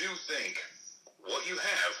 I do think what you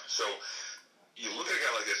have, so you look at a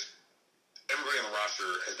guy like this, everybody on the roster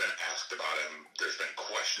has been asked about him. There's been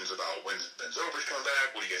questions about when's Ben Zobrist coming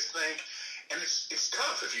back, what do you guys think? And it's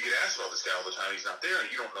tough if you get asked about this guy all the time, he's not there,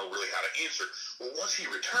 and you don't know really how to answer. Well, once he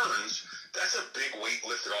returns, that's a big weight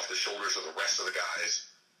lifted off the shoulders of the rest of the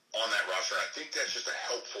guys on that roster. I think that's just a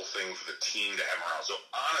helpful thing for the team to have around. So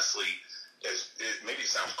honestly, maybe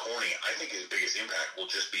it sounds corny, I think his biggest impact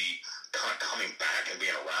will just be kind of coming back and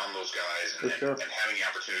being around those guys and having the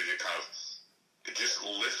opportunity to kind of just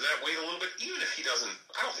lift that weight a little bit, even if he doesn't.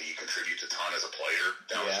 I don't think he contributes a ton as a player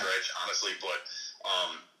down the stretch, honestly, but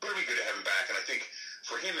it'd be good to have him back. And I think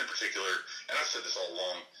for him in particular, and I've said this all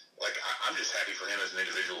along, like I'm just happy for him as an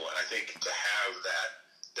individual, and I think to have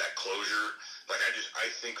that closure, like I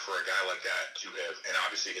think for a guy like that to have, and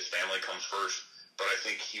obviously his family comes first, but I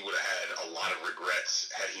think he would have had a lot of regrets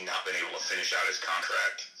had he not been able to finish out his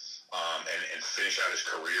contract and finish out his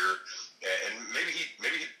career. And maybe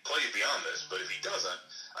he plays beyond this, but if he doesn't,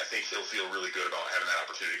 I think he'll feel really good about having that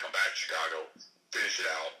opportunity to come back to Chicago, finish it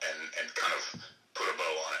out, and kind of put a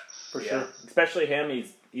bow on it. For sure. Especially him.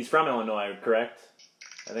 He's from Illinois, correct?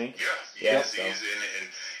 I think. Yeah, he is, and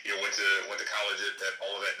went to college at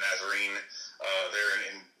Olivet Nazarene there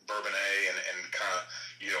in Bourbonnais, and kind of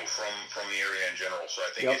from the area in general. So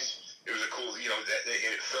I think it was a cool,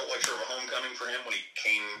 it felt like sort of a homecoming for him when he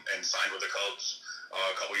came and signed with the Cubs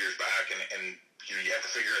a couple years back, and you have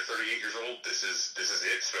to figure at 38 years old, this is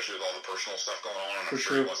it, especially with all the personal stuff going on, and I'm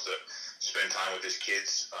sure he wants to spend time with his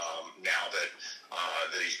kids now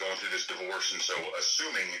that he's going through this divorce, and so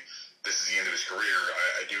assuming this is the end of his career,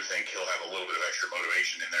 I do think he'll have a little bit of extra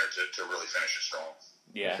motivation in there to really finish it strong.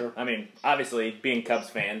 Yeah, I mean, obviously, being Cubs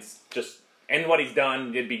fans, and what he's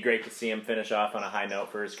done, it'd be great to see him finish off on a high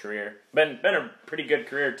note for his career. Been a pretty good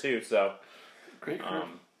career, too, so. Great career.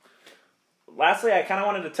 Lastly, I kind of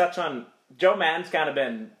wanted to touch on Joe Maddon's kind of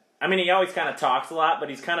been, I mean, he always kind of talks a lot, but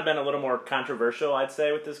he's kind of been a little more controversial, I'd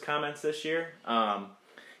say, with his comments this year.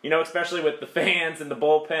 Especially with the fans and the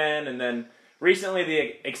bullpen, and then recently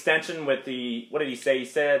the extension with what did he say? He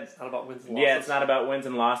said, it's not about wins and losses. Yeah, it's not about wins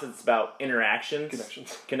and losses, it's about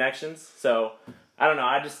connections. So, I don't know,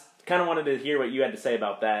 I just kind of wanted to hear what you had to say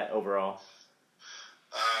about that overall.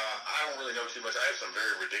 I don't really know too much. I have some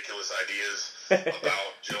very ridiculous ideas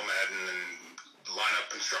about Joe Maddon and lineup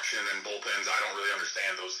construction and bullpens. I don't really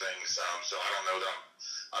understand those things, so I don't know that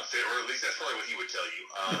I'm fit, or at least that's probably what he would tell you.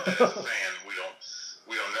 And as a fan, we don't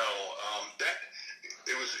know.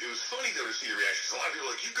 It was funny though to see the reactions. A lot of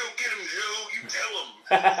people are like, "You go get him, Joe. You tell him."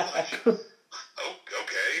 Like,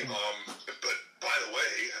 okay. But by the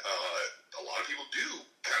way, a lot of people do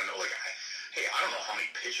kind of know. Like, hey, I don't know how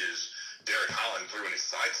many pitches Derek Holland threw in his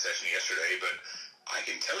side session yesterday, but I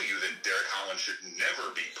can tell you that Derek Holland should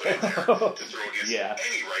never be put in there to throw against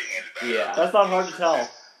any right-handed batter. Yeah, that's not hard to tell.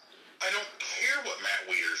 I don't care what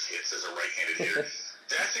Matt Wieters hits as a right-handed hitter.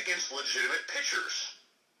 That's against legitimate pitchers.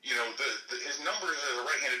 His numbers as a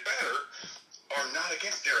right-handed batter are not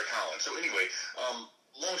against Derek Holland. So anyway,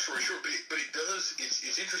 long story short, but it does.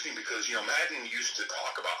 It's interesting because Maddon used to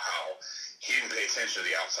talk about how he didn't pay attention to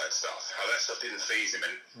the outside stuff, how that stuff didn't faze him,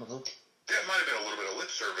 and that might have been a little bit of lip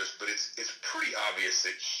service, but it's pretty obvious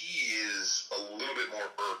that he is a little bit more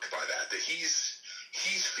irked by that. That he's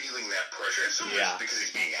feeling that pressure, and so it's because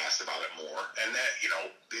he's being asked about it more, and that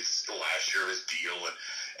it's the last year of his deal,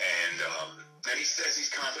 and he says he's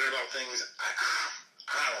confident about things.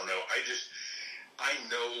 I don't know. I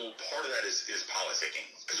know part of that is politicking,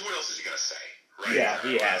 because what else is he going to say, right? Yeah,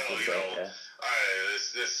 he has to say.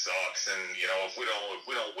 This sucks, and if we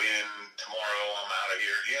don't win tomorrow, I'm out of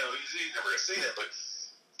here. He's never going to say that, but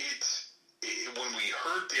when we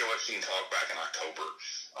heard Theo Epstein talk back in October,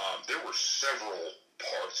 there were several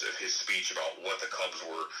parts of his speech about what the Cubs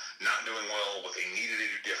were not doing well, what they needed to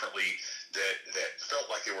do differently, that felt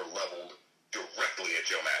like they were leveled directly at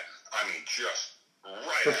Joe Maddon. I mean, just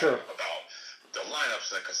right about the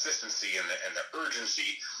lineups and the consistency and the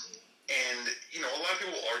urgency. And, a lot of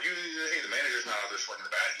people will argue, hey, the manager's not out there swinging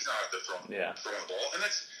the bat. He's not out there throwing the ball. And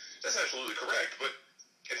that's absolutely correct. But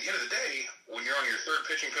at the end of the day, when you're on your third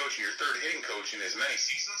pitching coach and your third hitting coach in as many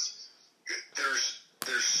seasons, there's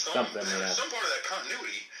some part of that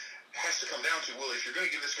continuity has to come down to, well, if you're going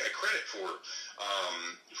to give this guy credit for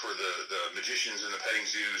the magicians and the petting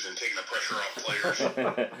zoos and taking the pressure off players,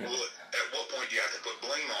 well, at what point do you have to put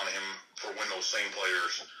blame on him for when those same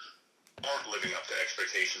players aren't living up to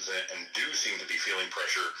expectations and do seem to be feeling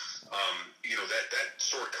pressure? That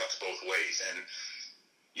sort of cuts both ways. And,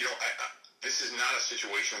 this is not a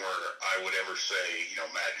situation where I would ever say,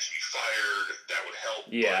 Madden should be fired. That would help.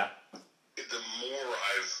 Yeah. But the more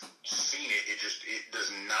I've seen it, it does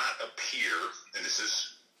not appear, and this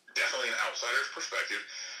is definitely an outsider's perspective,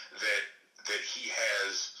 that he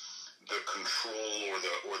has the control or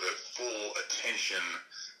the full attention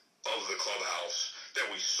of the clubhouse that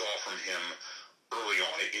we saw from him early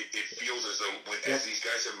on. It feels as though as these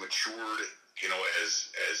guys have matured, as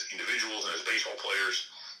individuals and as baseball players,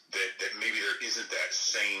 that maybe there isn't that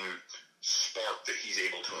same spark that he's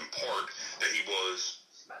able to impart that he was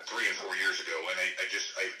 3 and 4 years ago. And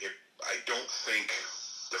I don't think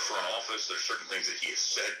the front office, there's certain things that he has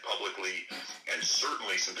said publicly and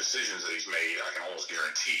certainly some decisions that he's made, I can almost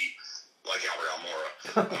guarantee, like Albert Almora,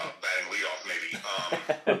 batting leadoff maybe,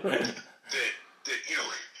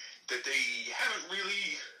 that they haven't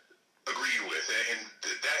really agreed with. And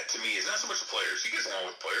that to me is not so much the players. He gets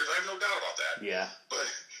along with players. I have no doubt about that. Yeah.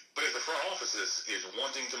 But if the front office is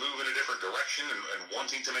wanting to move in a different direction and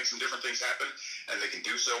wanting to make some different things happen, and they can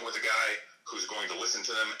do so with a guy who's going to listen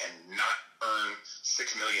to them and not earn $6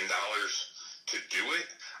 million to do it,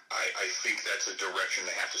 I think that's a direction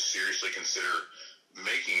they have to seriously consider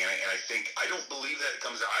making. And I don't believe that it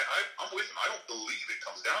comes down. I'm with him. I don't believe it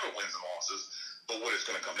comes down to wins and losses. But what it's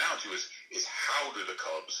going to come down to is how do the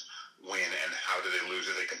Cubs win and how do they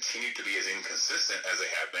lose? Do they continue to be as inconsistent as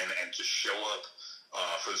they have been and to show up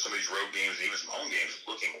for some of these road games and even some home games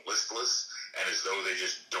looking listless and as though they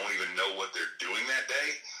just don't even know what they're doing that day?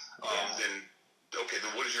 Then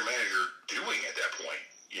what is your manager doing at that point?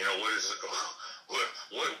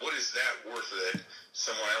 What is that worth that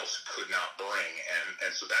someone else could not bring?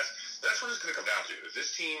 And so that's what it's going to come down to. If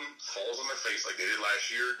this team falls on their face like they did last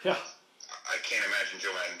year, I can't imagine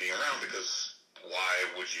Joe Madden being around, because why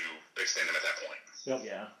would you extend him at that point? Yep.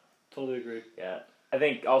 Yeah. Totally agree. Yeah. I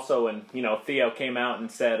think also when, Theo came out and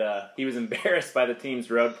said he was embarrassed by the team's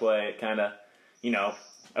road play, it kind of,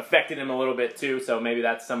 affected him a little bit too. So maybe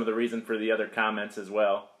that's some of the reason for the other comments as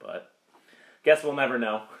well. But guess we'll never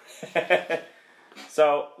know.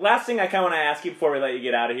 So last thing I kind of want to ask you before we let you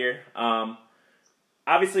get out of here.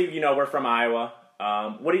 Obviously, we're from Iowa.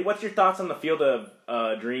 What's your thoughts on the Field of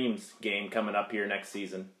Dreams game coming up here next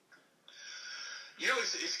season?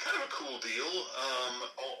 It's kind of a cool deal.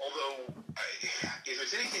 Although, if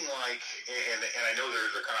it's anything like, and I know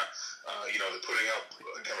they're kind of, they're putting up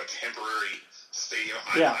kind of a temporary stadium.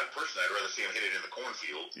 I personally, I'd rather see them hit it in the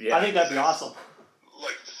cornfield. Yeah. I think that'd be awesome.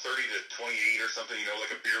 Like 30 to 28 or something, like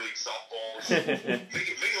a beer league softball. Make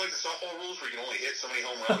it like the softball rules where you can only hit so many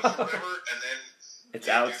home runs or whatever, and then it's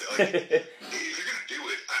out. If you're gonna do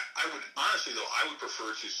it, I would honestly though, I would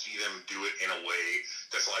prefer to see them do it in a way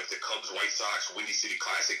that's like the Cubs White Sox Windy City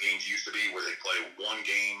Classic games used to be, where they play one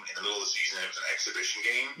game in the middle of the season and it was an exhibition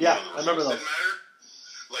game. Yeah, I remember those. Didn't matter.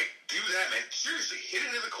 Like, do that, man. Seriously, hit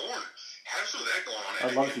it in the corn. Have some of that going on,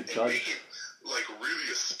 I'd love to and make it like really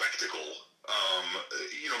a spectacle.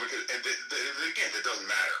 Because again, that doesn't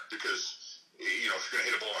matter, because if you're going to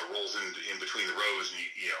hit a ball that rolls in between the rows and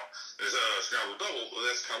there's a scramble double, well,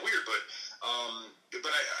 that's kind of weird. But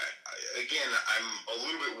again, I'm a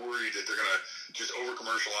little bit worried that they're going to just over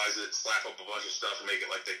commercialize it, slap up a bunch of stuff, and make it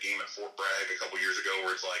like that game at Fort Bragg a couple years ago,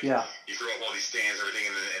 where it's like you throw up all these stands and everything,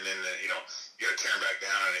 and then you got to tear them back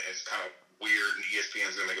down, and it's kind of weird. And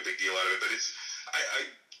ESPN's going to make a big deal out of it, but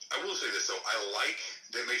I will say this, though. I like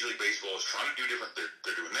that Major League Baseball is trying to do different.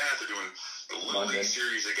 They're doing that. They're doing the Little League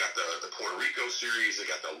series. They got the Puerto Rico series. They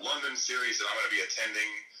got the London series that I'm going to be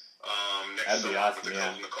attending next summer with the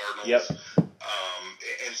Cubs and the Cardinals. Yep.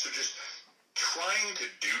 And so just trying to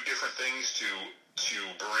do different things to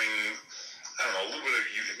bring, I don't know, a little bit of,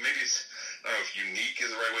 maybe it's, I don't know if unique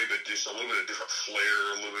is the right way, but just a little bit of different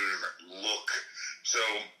flair, a little bit of different look. So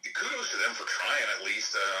kudos to them for trying at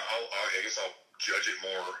least. I guess I'll judge it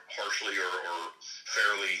more harshly or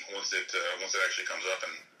fairly once it actually comes up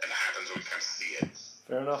and happens, we kind of see it.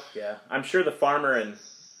 Fair enough. Yeah, I'm sure the farmer in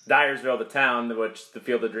Dyersville, the town which the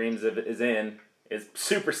Field of Dreams is in, is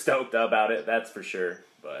super stoked about it. That's for sure.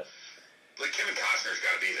 But like Kevin Costner's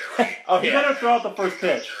got to be there, right? Oh, he better throw out the first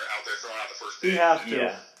pitch. Out there throwing out the first pitch. He has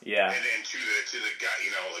to. Yeah. And then to the guy,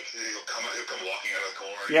 like he'll come walking out of the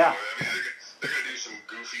corner. Yeah. I mean, they're gonna do some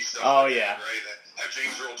goofy stuff. Oh, like yeah. that, right? Have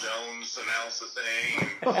James Earl Jones announce the thing.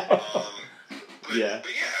 But yeah,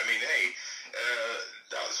 I mean, hey,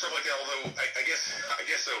 stuff like that. Although I guess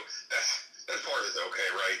so. That's part of it, okay,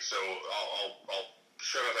 right? So I'll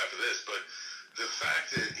shut up after this. But the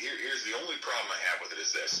fact that here's the only problem I have with it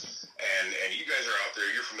is this, and you guys are out there.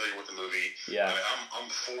 You're familiar with the movie. Yeah. I mean, I'm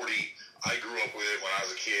 40. I grew up with it when I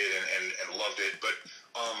was a kid and loved it. But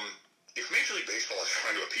if Major League Baseball is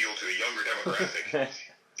trying to appeal to a younger demographic.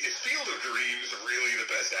 Is Field of Dreams really the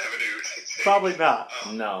best avenue to take? Probably not.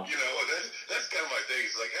 No. You know, that's kind of my thing.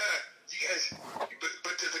 It's like, you guys,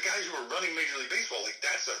 but to the guys who are running Major League Baseball, like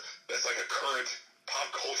that's like a current pop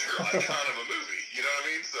culture icon of a movie. You know what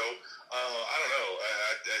I mean? So I don't know.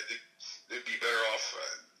 It'd be better off.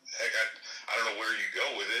 Heck, I don't know where you go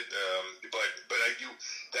with it. But I do.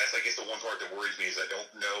 That's I guess the one part that worries me is I don't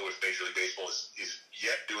know if Major League Baseball is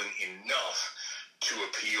yet doing enough to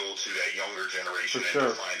appeal to that younger generation and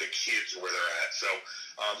to find the kids where they're at. So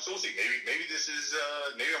we'll see. Maybe this is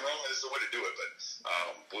maybe I'm wrong. This is the way to do it,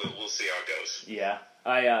 but we'll see how it goes. Yeah,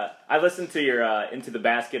 I listened to your Into the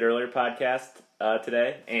Basket earlier podcast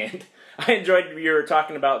today, and I enjoyed you were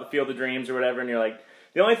talking about the Field of Dreams or whatever, and you're like,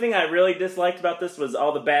 the only thing I really disliked about this was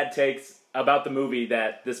all the bad takes about the movie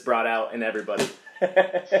that this brought out in everybody.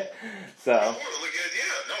 So. I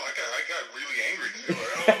got really angry too.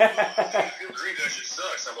 Field of Dreams actually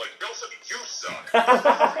sucks. I'm like, Bill, you suck.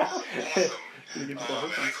 Awesome. And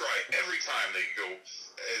I cry every time they go.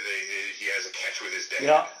 He has a catch with his dad.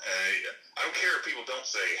 Yeah. I don't care if people don't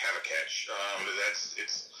say have a catch.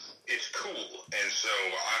 It's cool, and so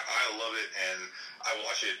I love it, and I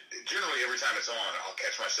watch it generally every time it's on. I'll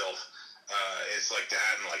catch myself. It's like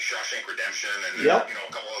that, and like Shawshank Redemption, and a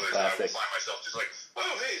couple others. Classic. I will find myself just like,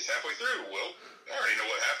 oh, hey, it's halfway through. Well, I already know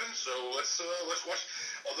what happened, so let's watch.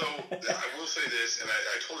 Although I will say this, and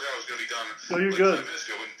I told you I was going to be done. No, you're good. 5 minutes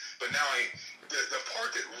ago, but now the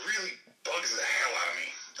part that really bugs the hell out of me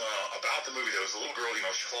about the movie, there was a little girl,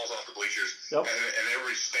 she falls off the bleachers, and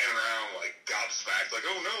everybody's standing around like gobsmacked, like,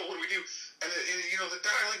 oh no, what do we do? And the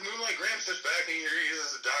guy, like Moonlight Graham, steps back, and here he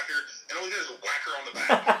is as a doctor, and all he does is whack her on the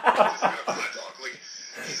back. Like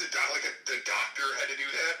he's a doctor, like the doctor had to do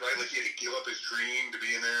that, right? Like he had to give up his dream to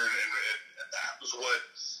be in there, and that was what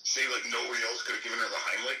saved. Like nobody else could have given her the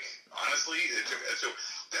Heimlich. Honestly, so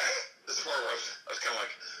that's the part where I was kind of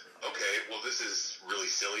like, okay, well, this is really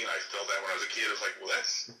silly, and I felt that when I was a kid. I was like, well,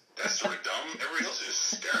 that's sort of dumb. Everybody else is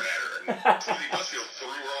just staring at her, and Timothy Busfield threw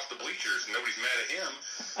her off the bleachers, and nobody's mad at him.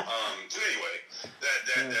 So anyway,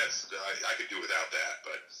 that's I could do without that,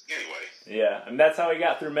 but anyway. Yeah, and that's how he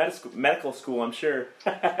got through medical school, I'm sure.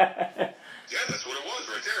 Yeah, that's what it was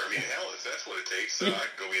right there. I mean, hell, if that's what it takes, I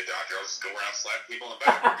could go be a doctor. I'll just go around slapping people in the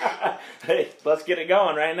back. We're good. Hey, let's get it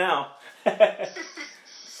going right now.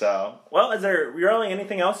 So, well, is there really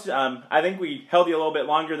anything else? I think we held you a little bit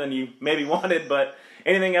longer than you maybe wanted, but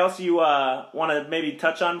anything else you want to maybe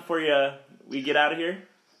touch on before we get out of here?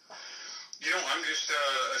 I'm just,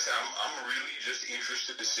 I'm really just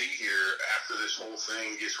interested to see here after this whole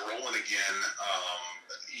thing gets rolling again,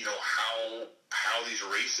 how these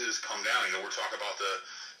races come down. We're talking about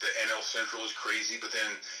the NL Central is crazy, but then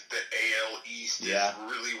the AL East is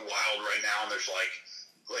really wild right now, and there's like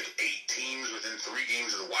 8 teams within 3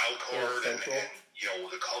 games of the wild card, and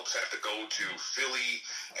the Cubs have to go to Philly,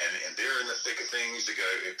 and they're in the thick of things.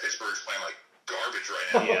 Pittsburgh's playing like garbage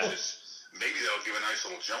right now. Maybe that'll give a nice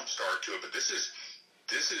little jump start to it, but this is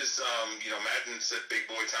Madden said big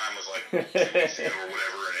boy time was like 2 weeks ago or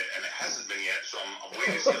whatever, and it hasn't been yet. So I'm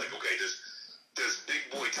waiting to see like, okay, does big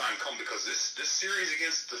boy time come? Because this series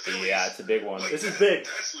against the Phillies, it's a big one. This is big.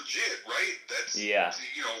 That's legit, right? That's you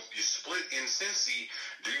split in Cincy.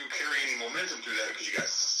 Do you carry any momentum through that? Because you got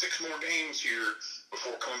 6 more games here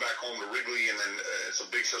before coming back home to Wrigley, and then some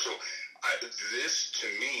big stuff. So this to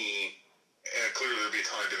me. And clearly there'll be a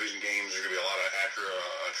ton of division games. There's going to be a lot of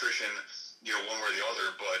attrition, one way or the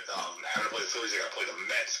other. But having to play the Phillies, they got to play the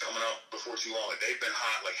Mets coming up before too long. Like, they've been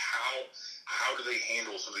hot. Like, how do they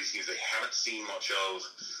handle some of these teams they haven't seen much of?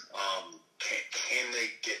 Can they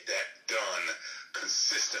get that done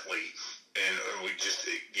consistently? And we just,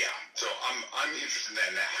 So I'm interested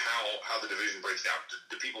in that, how the division breaks down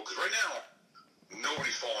to people. Because right now,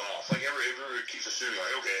 nobody's falling off. Like, everybody keeps assuming,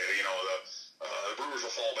 like, okay, the Brewers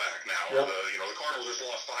will fall back now. Or the Cardinals just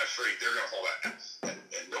lost 5 straight. They're going to fall back.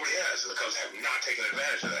 And nobody has. And the Cubs have not taken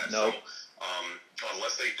advantage of that. Nope. So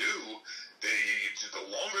unless they do, the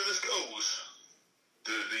longer this goes,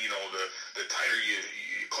 the tighter you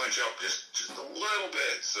clench up just a little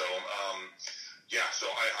bit. So so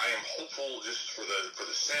I am hopeful just for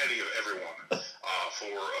the sanity of everyone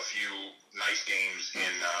for a few nice games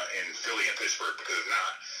in Philly and Pittsburgh, because if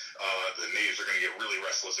not, the natives are going to get really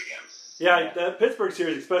restless again. Yeah, that Pittsburgh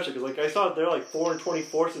series especially, because like I saw they're like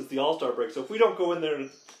 4-24 since the All-Star break. So if we don't go in there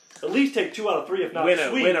and at least take 2 out of 3, if not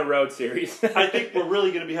sweep, win a road series. I think we're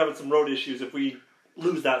really going to be having some road issues if we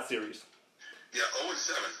lose that series. Yeah,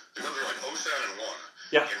 0-7. The Cubs are like 0-7-1.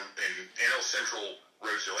 Yeah. In NL Central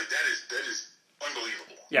road show, like that is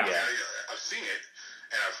unbelievable. Yeah. I've seen it,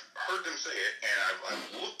 and I've heard them say it, and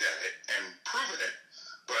I've looked at it and proven it,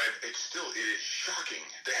 but it is shocking.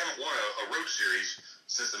 They haven't won a road series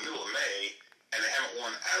since the middle of May, and they haven't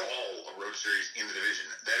won at all a road series in the division.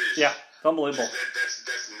 That is unbelievable.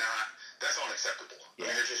 That's unacceptable.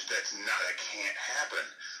 Yeah. I mean, that can't happen.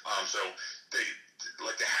 So they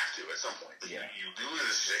have to at some point. Yeah. You do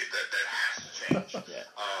this shape that has to change. Yeah.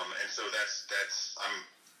 And so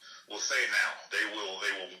we'll say it now. They will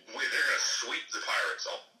win. They're going to sweep the Pirates.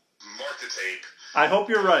 I'll mark the tape. I hope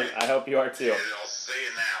you're right. I hope you are too. And I'll say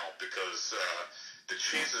it now because the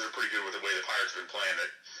chances are pretty good with the way the Pirates have been playing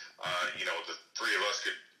that, the 3 of us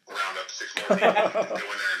could round up 6 more people and go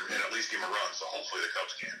in there and at least give them a run. So hopefully the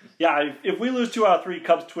Cubs can. Yeah, if we lose 2 out of 3,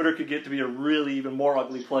 Cubs Twitter could get to be a really even more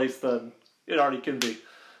ugly place than it already can be.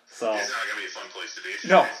 So it's not going to be a fun place to be.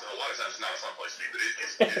 No. A lot of times it's not a fun place to be,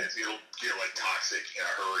 but it'll get like toxic in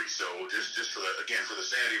a hurry. So just for the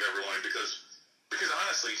sanity of everyone, because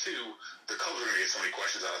honestly too, the Cubs are going to get so many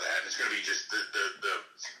questions out of that, and it's going to be just the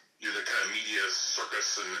kind of media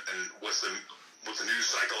circus and what's the news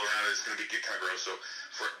cycle around it is going to get kind of gross. So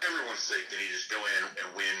for everyone's sake, they need to just go in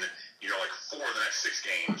and win, like 4 of the next 6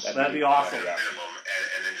 games. That'd be awesome. At a minimum,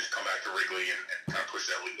 and then just come back to Wrigley and kind of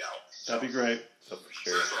push that lead out. That'd be great. So for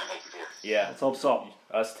So sure. that's what I'm hoping for. Yeah. Let's hope so.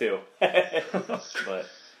 Us too. But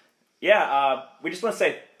yeah, we just want to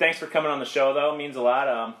say thanks for coming on the show, though. It means a lot.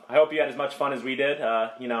 I hope you had as much fun as we did.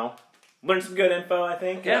 Learned some good info, I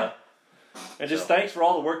think. Yeah. And just thanks for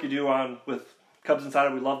all the work you do with Cubs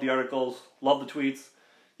Insider. We love the articles, love the tweets.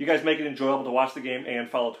 You guys make it enjoyable to watch the game and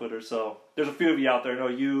follow Twitter. So there's a few of you out there. I know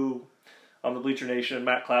you, the Bleacher Nation,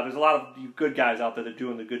 Matt Clapp. There's a lot of you good guys out there that are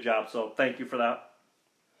doing the good job. So thank you for that.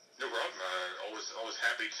 No problem. Always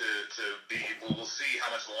happy to be. We'll see how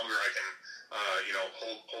much longer I can,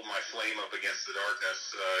 hold my flame up against the darkness.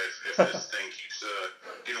 If this thing keeps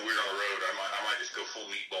getting weird on the road, I might just go full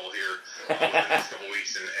meatball here over the next couple of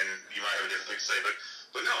weeks, and you might have a different thing to say.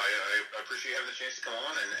 But no, I appreciate having the chance to come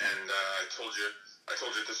on, and I told you at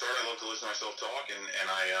the start I love to listen to myself talk, and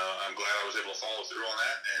I'm glad I was able to follow through on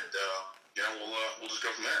that, and we'll just go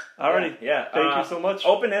from there. Alrighty. Yeah. Thank you so much.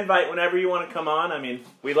 Open invite whenever you want to come on. I mean,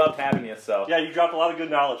 we loved having you. So Yeah, you dropped a lot of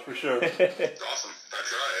good knowledge for sure. It's awesome. I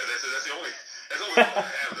try. That's the only problem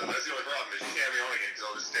I have, though. That's the only problem is you can't have me on again because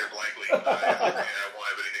I'll just stare blankly and I won't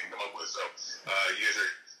have anything to come up with. So you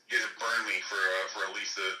guys have burned me for at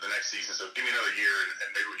least the next season. So give me another year and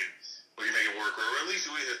maybe we can make it work, or at least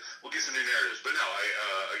we'll get some new narratives. But no,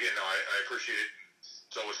 I appreciate it.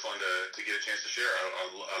 It's always fun to get a chance to share.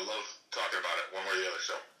 I love talking about it one way or the other.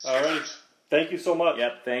 So All right. Thank you so much.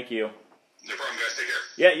 Yep. Thank you. No problem, guys. Take care.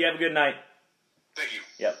 Yeah. You have a good night. Thank you.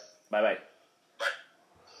 Yep. Bye bye. Bye.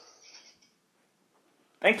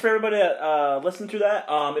 Thanks for everybody that listened to that.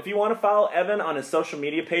 If you want to follow Evan on his social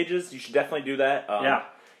media pages, you should definitely do that. Yeah.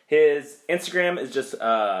 His Instagram is just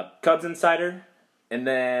Cubs Insider, and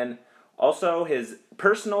then also his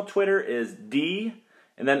personal Twitter is D,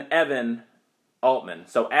 and then Evan Altman.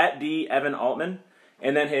 So at D Evan Altman,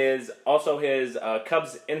 and then his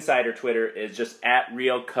Cubs Insider Twitter is just at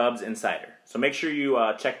Real Cubs Insider. So make sure you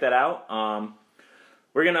check that out.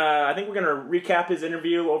 I think we're gonna recap his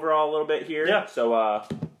interview overall a little bit here. Yeah. So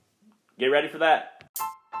get ready for that.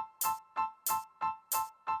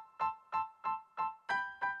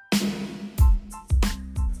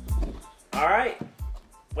 All right.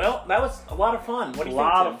 Well, that was a lot of fun. What do you think,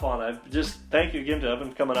 A lot Tim? of fun. I just thank you again to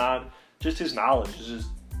Evan coming on. Just his knowledge is just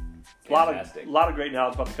a lot of great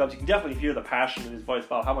knowledge about the Cubs. You can definitely hear the passion in his voice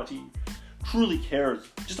about how much he truly cares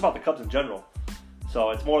just about the Cubs in general.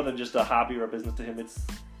 So it's more than just a hobby or a business to him. It's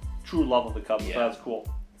true love of the Cubs. Yeah. So that's cool.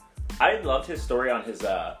 I loved his story on his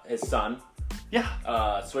son Yeah.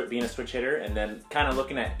 being a switch hitter, and then kind of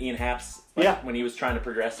looking at Ian Happ's when he was trying to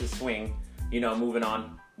progress his swing, moving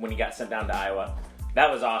on when he got sent down to Iowa. That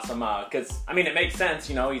was awesome because, it makes sense,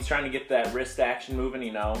 he's trying to get that wrist action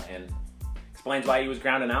moving, and explains why he was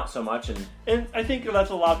grounding out so much. And I think that's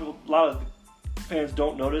what a lot of fans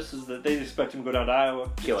don't notice is that they expect him to go down to Iowa,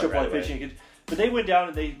 Kill it triple right A pitching. But they went down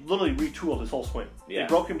and they literally retooled his whole swing. Yeah. They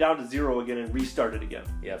broke him down to 0 again and restarted again.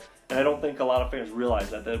 Yep. And I don't think a lot of fans realize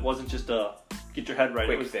that it wasn't just a get your head right.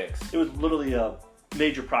 Quick fix. It was literally a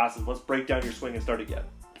major process. Let's break down your swing and start again.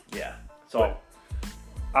 Yeah. So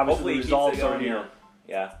obviously Hopefully the results he keeps it are going here.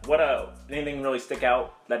 Yeah. Anything really stick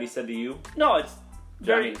out that he said to you? No, it's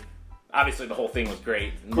very I mean, obviously the whole thing was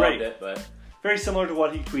great. Great. Loved it, but very similar to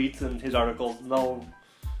what he tweets in his articles. No,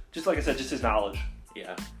 just like I said, just his knowledge.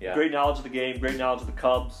 yeah. Great knowledge of the game, great knowledge of the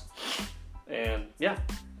Cubs, and yeah.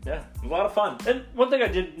 Yeah, a lot of fun. And one thing I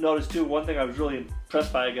did notice too, one thing I was really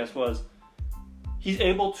impressed by, I guess, was he's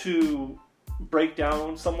able to break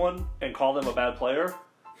down someone and call them a bad player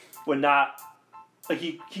when not. Like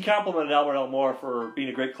he complimented Albert Elmore for being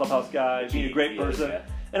a great clubhouse guy, being a great person,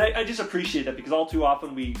 and I just appreciate that because all too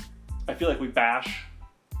often I feel like we bash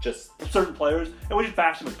Just certain players and we just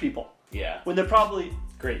bash them as people yeah, when they're probably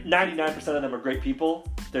great. 99% of them are great people.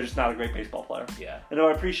 They're just not a great baseball player. Yeah, And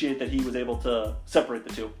I appreciate that he was able to separate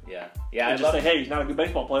the two. yeah. And just say, hey, he's not a good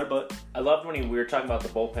baseball player, but I loved when we were talking about the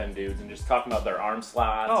bullpen dudes and just talking about their arm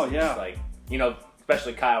slots. Oh, and yeah. just like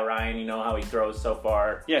especially Kyle Ryan. You know how he throws so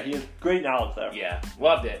far. yeah, he has great knowledge there. Yeah,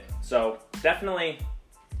 loved it. So definitely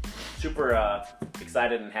super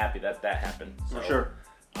excited and happy that happened. So, For sure.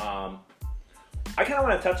 I kind of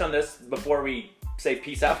want to touch on this before we say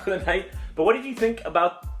peace out for the night. But what did you think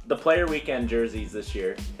about the player weekend jerseys this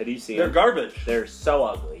year? Have you seen They're them? garbage. They're so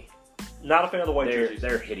ugly. Not a fan of the white jerseys.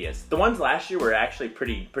 They're hideous. The ones last year were actually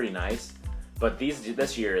pretty nice, but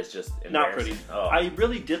this year is just Not pretty. embarrassing. Oh. I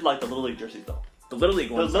really did like the Little League jerseys, though. The Little League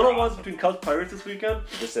The ones. little are ones awesome. between Cubs Pirates this weekend.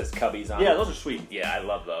 Just says Cubbies on. Yeah, it. those are sweet. Yeah, I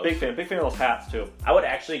love those. Big fan of those hats, too. I would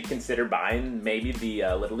actually consider buying maybe the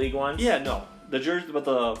Little League ones. Yeah, no. The jersey, but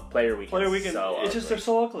the Player weekend. so it's just, they're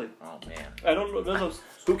so ugly. Oh man. I don't know. There's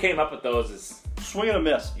Who came up with those is a swing and a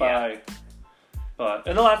miss by. But,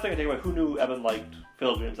 and the last thing I take away, who knew Evan liked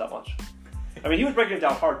Field of Dreams that much? I mean, he was breaking it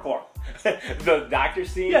down hardcore. the doctor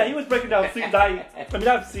scene. Yeah, he was breaking down scenes. I mean,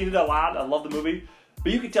 I've seen it a lot. I love the movie.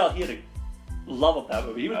 But you could tell he had a love of that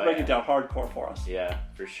movie. He was breaking it down hardcore for us. Yeah,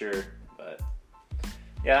 for sure. But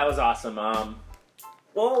yeah, that was awesome.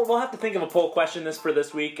 We'll have to think of a poll question for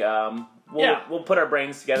this week. We'll put our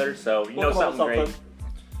brains together so you know something great.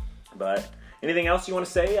 But anything else you want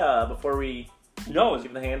to say before we No, it's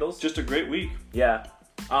give the handles? just a great week. Yeah.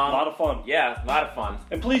 A lot of fun. Yeah, a lot of fun.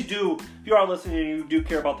 And please do, if you are listening and you do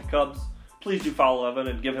care about the Cubs, please do follow Evan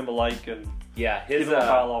and give him a like. And Yeah, Give him a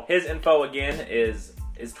follow. his info again is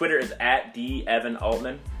his Twitter is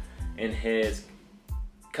 @DEvanAltman, and his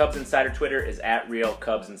Cubs Insider Twitter is @Real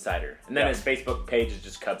Cubs Insider, and then Yeah. his Facebook page is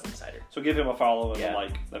just Cubs Insider. so give him a follow and Yeah. a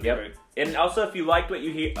like. That'd be Yep. great. And also, if you liked what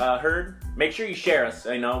you heard, make sure you share us.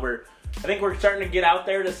 I think we're starting to get out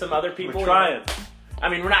there to some other people. We're trying. I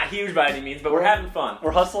mean, we're not huge by any means, but we're having fun. We're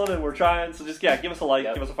hustling and we're trying. So just, give us a like,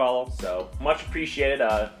 Yep. give us a follow. So much appreciated.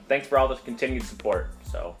 Thanks for all this continued support.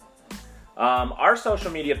 So, our social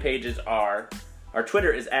media pages are: our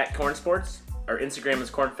Twitter is @CornSports, our Instagram is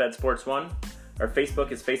CornFedSports1, our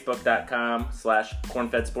Facebook is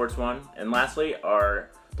Facebook.com/CornFedSports1, and lastly, our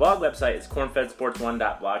blog website is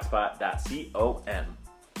CornFedSports1.blogspot.com.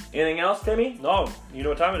 Anything else, Timmy? No, you know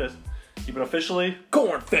what time it is. Keep it officially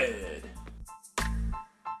Corn-Fed.